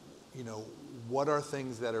 and what are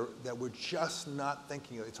things that we're just not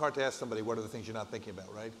thinking of. It's hard to ask somebody what are the things you're not thinking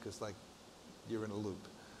about, right? Because you're in a loop.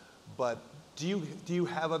 But do you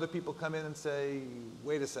have other people come in and say,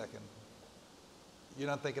 wait a second, you're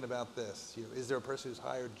not thinking about this? Is there a person who's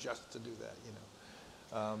hired just to do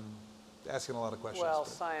that? Asking a lot of questions. Well,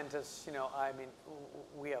 scientists,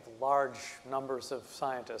 we have large numbers of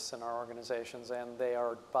scientists in our organizations, and they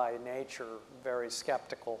are by nature very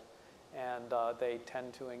skeptical, and they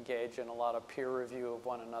tend to engage in a lot of peer review of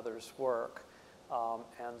one another's work.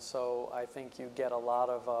 And so I think you get a lot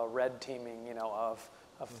of red teaming, of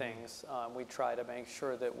things. We try to make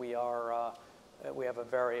sure that we have a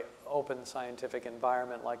very open scientific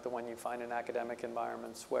environment like the one you find in academic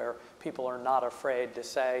environments, where people are not afraid to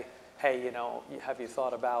say, hey, have you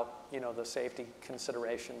thought about, the safety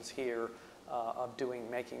considerations here of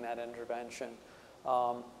making that intervention?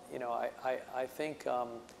 I think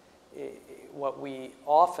what we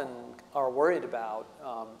often are worried about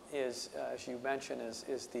is, as you mentioned,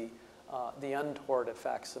 is the untoward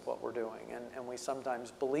effects of what we're doing. And we sometimes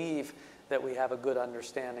believe that we have a good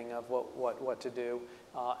understanding of what to do,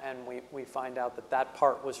 and we find out that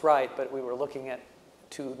part was right, but we were looking at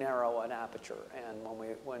too narrow an aperture. And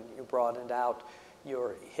when you broadened out,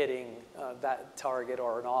 you're hitting that target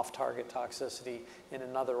or an off-target toxicity in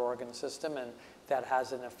another organ system, and that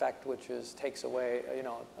has an effect which takes away,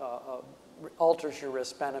 alters your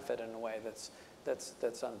risk-benefit in a way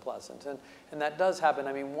that's unpleasant, and that does happen.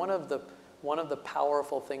 I mean, one of the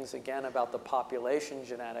powerful things again about the population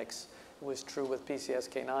genetics was true with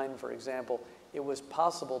PCSK9, for example. It was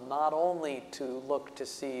possible not only to look to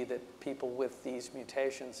see that people with these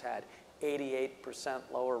mutations had 88%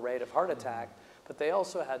 lower rate of heart attack, but they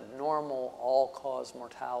also had normal all-cause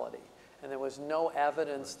mortality. And there was no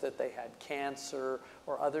evidence that they had cancer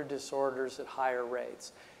or other disorders at higher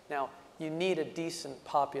rates. Now, you need a decent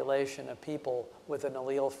population of people with an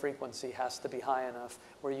allele frequency has to be high enough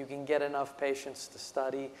where you can get enough patients to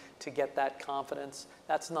study to get that confidence.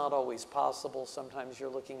 That's not always possible. Sometimes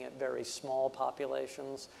you're looking at very small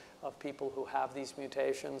populations of people who have these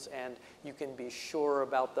mutations, and you can be sure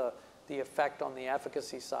about the effect on the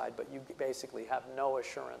efficacy side, but you basically have no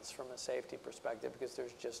assurance from a safety perspective because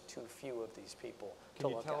there's just too few of these people to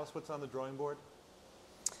look at. Can you tell us what's on the drawing board?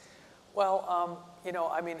 Well, you know,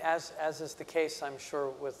 I mean, as is the case, I'm sure,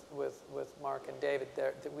 with Mark and David,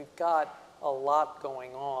 that we've got a lot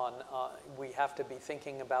going on. We have to be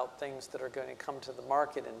thinking about things that are going to come to the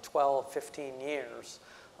market in 12, 15 years.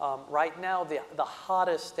 Right now, the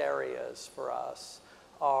hottest areas for us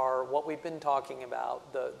are what we've been talking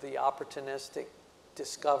about, the opportunistic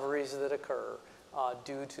discoveries that occur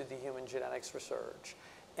due to the human genetics research,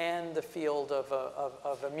 and the field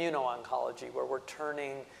of immuno-oncology, where we're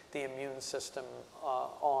turning the immune system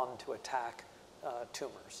on to attack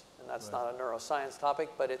tumors. And that's not a neuroscience topic,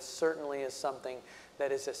 but it certainly is something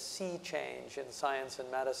that is a sea change in science and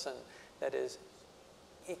medicine that is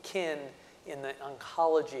akin in the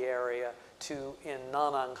oncology area to, in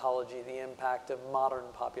non-oncology, the impact of modern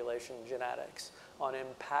population genetics on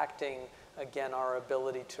impacting, again, our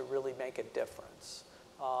ability to really make a difference,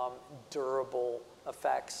 durable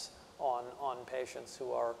effects on patients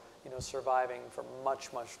who are, you know, surviving for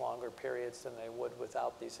much, much longer periods than they would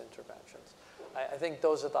without these interventions. I think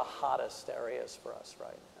those are the hottest areas for us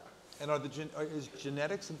right now. And is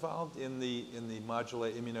genetics involved in the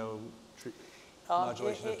immunomodulation of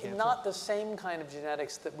cancer? Not the same kind of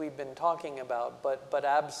genetics that we've been talking about, but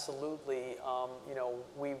absolutely. You know,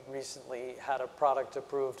 we recently had a product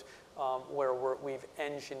approved where we've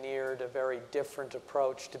engineered a very different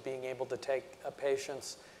approach to being able to take a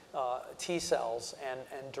patient's T cells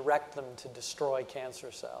and direct them to destroy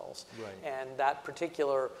cancer cells. Right. And that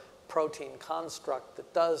particular protein construct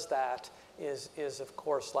that does that is of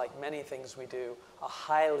course, like many things we do, a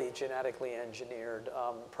highly genetically engineered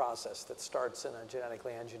process that starts in a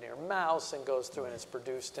genetically engineered mouse and goes through and is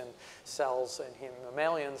produced in cells, in human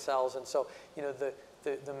mammalian cells. And so, you know, the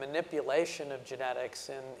manipulation of genetics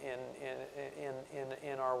in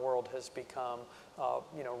our world has become,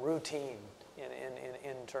 you know, routine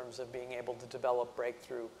in terms of being able to develop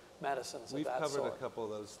breakthrough medicines of that sort. We've covered a couple of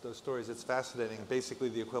those stories. It's fascinating. Basically,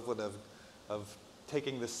 the equivalent of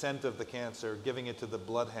taking the scent of the cancer, giving it to the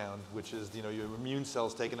bloodhound, which is, you know, your immune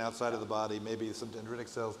cells taken outside of the body, maybe some dendritic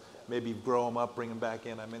cells, maybe grow them up, bring them back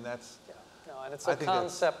in. I mean, that's... Yeah. No, and it's a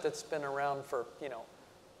concept that's been around for, you know,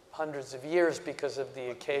 hundreds of years because of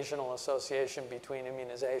the occasional association between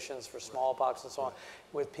immunizations for smallpox and so on,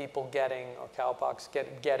 with people getting, or cowpox,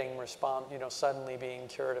 getting response, you know, suddenly being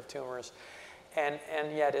cured of tumors. And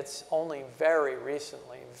yet it's only very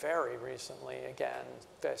recently, again,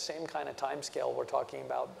 the same kind of time scale we're talking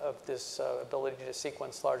about of this ability to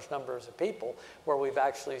sequence large numbers of people, where we've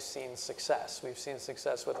actually seen success. We've seen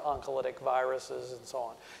success with oncolytic viruses and so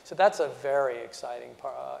on. So that's a very exciting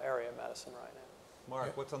area of medicine right now.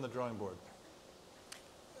 Mark, what's on the drawing board?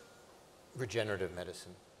 Regenerative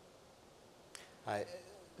medicine. I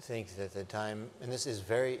think that the time, and this is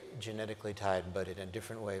very genetically tied, but in a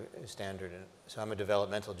different way, standard. So I'm a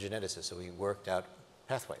developmental geneticist, so we worked out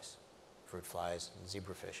pathways, fruit flies and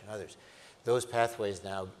zebrafish and others. Those pathways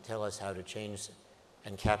now tell us how to change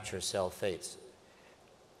and capture cell fates.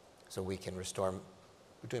 So we can restore,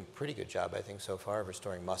 we're doing a pretty good job, I think, so far, of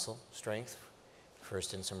restoring muscle strength,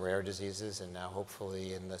 first in some rare diseases, and now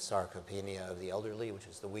hopefully in the sarcopenia of the elderly, which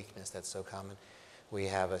is the weakness that's so common. We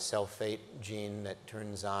have a cell fate gene that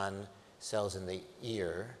turns on cells in the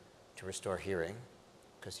ear to restore hearing,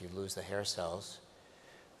 because you lose the hair cells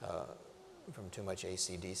from too much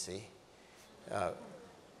AC/DC.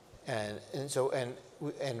 And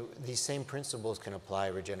these same principles can apply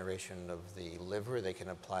regeneration of the liver. They can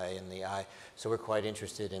apply in the eye. So we're quite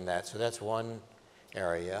interested in that. So that's one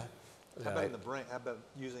area. How about in the brain? How about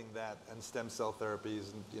using that and stem cell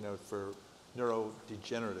therapies, and, you know, for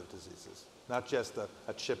neurodegenerative diseases? Not just a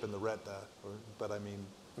chip in the retina, but I mean...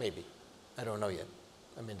 Maybe. I don't know yet.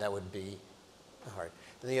 I mean, that would be hard.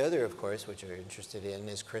 The other, of course, which you're interested in,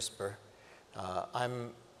 is CRISPR.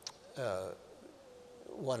 I'm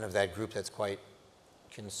one of that group that's quite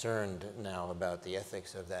concerned now about the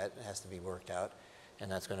ethics of that. It has to be worked out.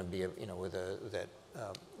 And that's going to be, you know, with that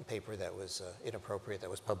paper that was inappropriate, that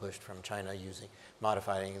was published from China,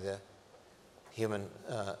 modifying the human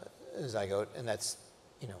zygote. And that's,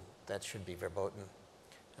 you know, that should be verboten,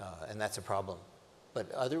 and that's a problem. But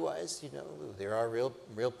otherwise, you know, there are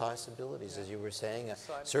real possibilities, as you were saying.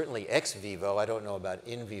 Certainly ex vivo. I don't know about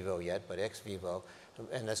in vivo yet, but ex vivo,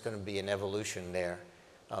 and that's going to be an evolution there.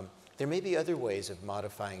 There may be other ways of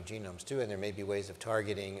modifying genomes too, and there may be ways of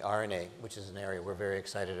targeting RNA, which is an area we're very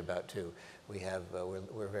excited about too. We have,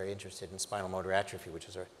 we're very interested in spinal motor atrophy, which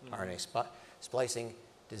is our RNA splicing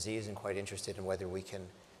disease, and quite interested in whether we can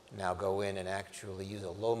now go in and actually use a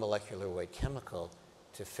low molecular weight chemical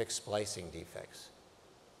to fix splicing defects.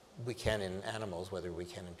 We can in animals, whether we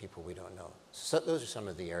can in people, we don't know. So those are some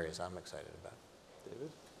of the areas I'm excited about. David?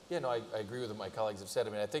 Yeah, no, I agree with what my colleagues have said. I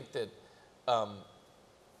mean, I think that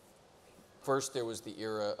first there was the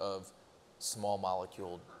era of small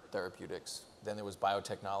molecule therapeutics. Then there was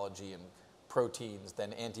biotechnology and proteins,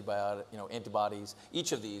 then antibodies,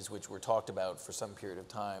 each of these which were talked about for some period of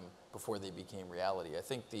time before they became reality. I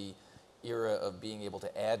think the era of being able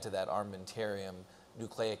to add to that armamentarium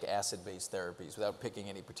nucleic acid-based therapies without picking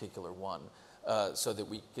any particular one, so that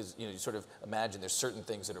we, because you sort of imagine there's certain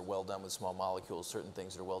things that are well done with small molecules, certain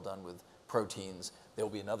things that are well done with proteins. There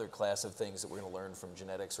will be another class of things that we're going to learn from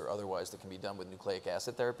genetics or otherwise that can be done with nucleic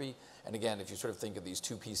acid therapy. And again, if you sort of think of these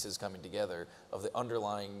two pieces coming together of the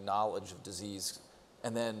underlying knowledge of disease,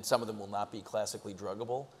 and then some of them will not be classically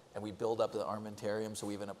druggable, and we build up the armamentarium so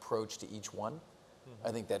we have an approach to each one,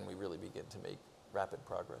 I think then we really begin to make rapid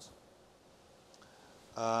progress.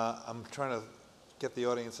 I'm trying to get the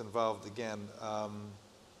audience involved again.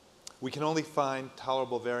 We can only find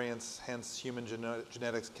tolerable variants, hence human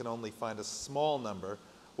genetics can only find a small number.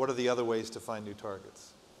 What are the other ways to find new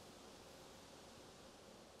targets?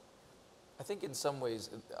 I think in some ways,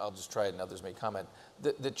 I'll just try it and others may comment,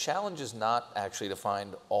 the challenge is not actually to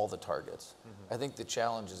find all the targets. I think the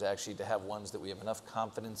challenge is actually to have ones that we have enough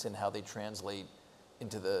confidence in how they translate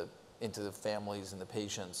into the families and the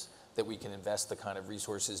patients that we can invest the kind of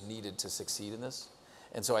resources needed to succeed in this.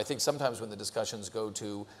 And so I think sometimes when the discussions go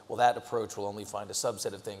to, well, that approach will only find a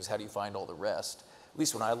subset of things, how do you find all the rest? At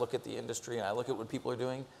least when I look at the industry and I look at what people are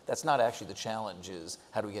doing, that's not actually the challenge is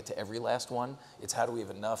how do we get to every last one? It's how do we have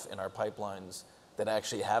enough in our pipelines that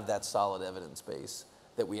actually have that solid evidence base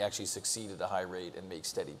that we actually succeed at a high rate and make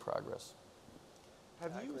steady progress.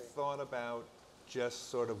 Have you thought about just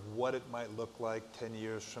sort of what it might look like 10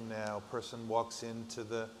 years from now? A person walks into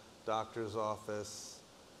the doctor's office,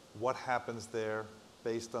 what happens there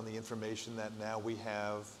based on the information that now we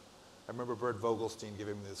have? I remember Bert Vogelstein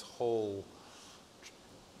giving me this whole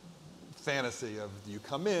fantasy of you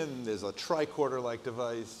come in, there's a tricorder-like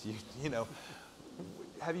device, you know.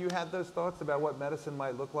 Have you had those thoughts about what medicine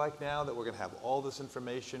might look like now that we're going to have all this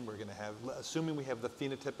information, we're going to have, assuming we have the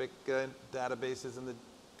phenotypic databases and the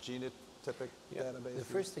genotypic databases? The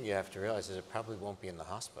first thing you have to realize is it probably won't be in the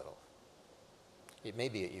hospital. It may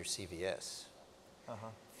be at your CVS.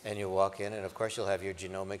 And you'll walk in, and of course you'll have your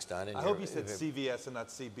genomics done. And I hope you said CVS and not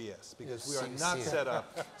CBS, because we are not set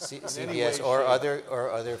up CVS or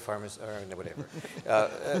other pharmacies or whatever.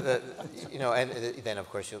 You know, and then of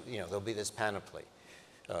course there'll be this panoply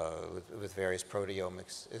with various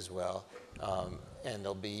proteomics as well, and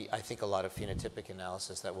there'll be, I think, a lot of phenotypic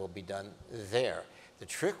analysis that will be done there. The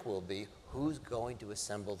trick will be who's going to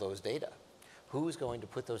assemble those data. Who's going to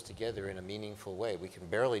put those together in a meaningful way? We can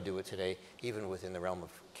barely do it today, even within the realm of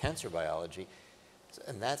cancer biology.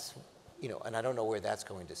 And that's, and I don't know where that's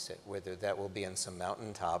going to sit, whether that will be on some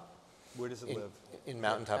mountaintop. Where does it live? In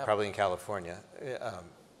mountaintop, probably in California,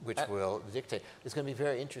 which will dictate. It's going to be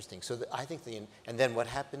very interesting. So I think and then what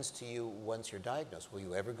happens to you once you're diagnosed? Will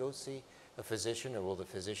you ever go see a physician, or will the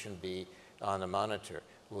physician be on a monitor?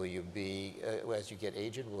 Will you be, as you get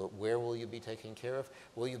aged, where will you be taken care of?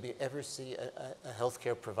 Will you ever see a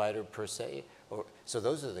healthcare provider per se? So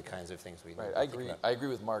those are the kinds of things we need to think about. I agree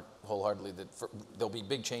with Mark wholeheartedly that there'll be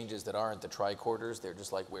big changes that aren't the tricorders. They're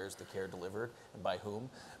just like, where's the care delivered and by whom?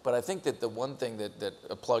 But I think that the one thing that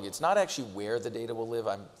a plug, it's not actually where the data will live.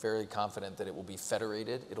 I'm very confident that it will be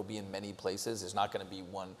federated. It'll be in many places. There's not going to be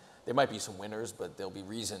one. There might be some winners, but there'll be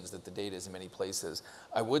reasons that the data is in many places.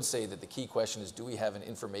 I would say that the key question is, do we have an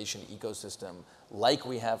information ecosystem like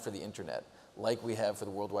we have for the internet, like we have for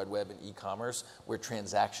the World Wide Web and e-commerce, where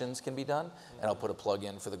transactions can be done? And I'll put a plug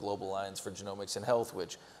in for the Global Alliance for Genomics and Health,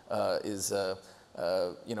 which is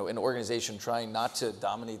an organization trying not to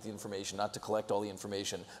dominate the information, not to collect all the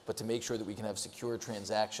information, but to make sure that we can have secure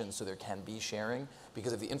transactions so there can be sharing.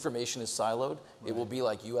 Because if the information is siloed, it will be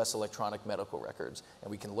like U.S. electronic medical records. And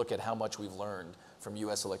we can look at how much we've learned from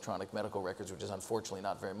U.S. electronic medical records, which is unfortunately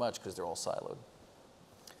not very much because they're all siloed.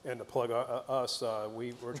 And to plug us,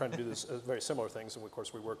 we're trying to do this very similar things. And of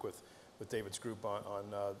course, we work with David's group on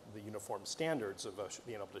the uniform standards of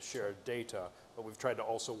being able to share data. But we've tried to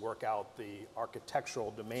also work out the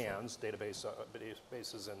architectural demands,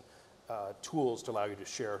 databases and tools to allow you to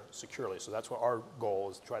share securely. So that's what our goal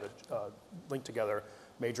is, to try to link together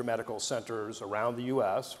major medical centers around the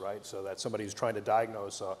US, right? So that somebody who's trying to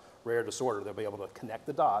diagnose a rare disorder, they'll be able to connect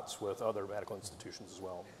the dots with other medical institutions as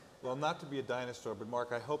well. Well, not to be a dinosaur, but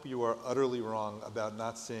Mark, I hope you are utterly wrong about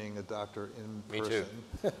not seeing a doctor in person.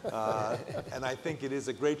 Me too. And I think it is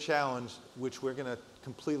a great challenge, which we're going to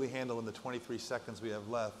completely handle in the 23 seconds we have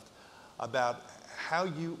left, about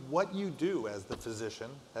what you do as the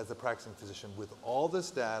physician, as the practicing physician, with all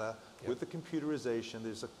this data, with the computerization.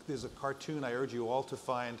 There's a cartoon I urge you all to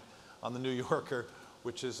find on the New Yorker,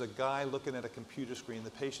 which is a guy looking at a computer screen.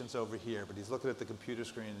 The patient's over here, but he's looking at the computer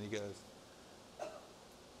screen and he goes,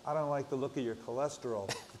 "I don't like the look of your cholesterol."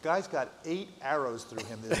 The guy's got 8 arrows through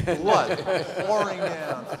him. There's blood pouring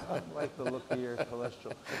down. "I don't like the look of your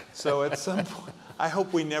cholesterol." So at some point, I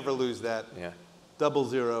hope we never lose that. Yeah.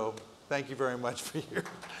 00. Thank you very much for your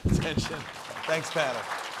attention. Thanks, panel.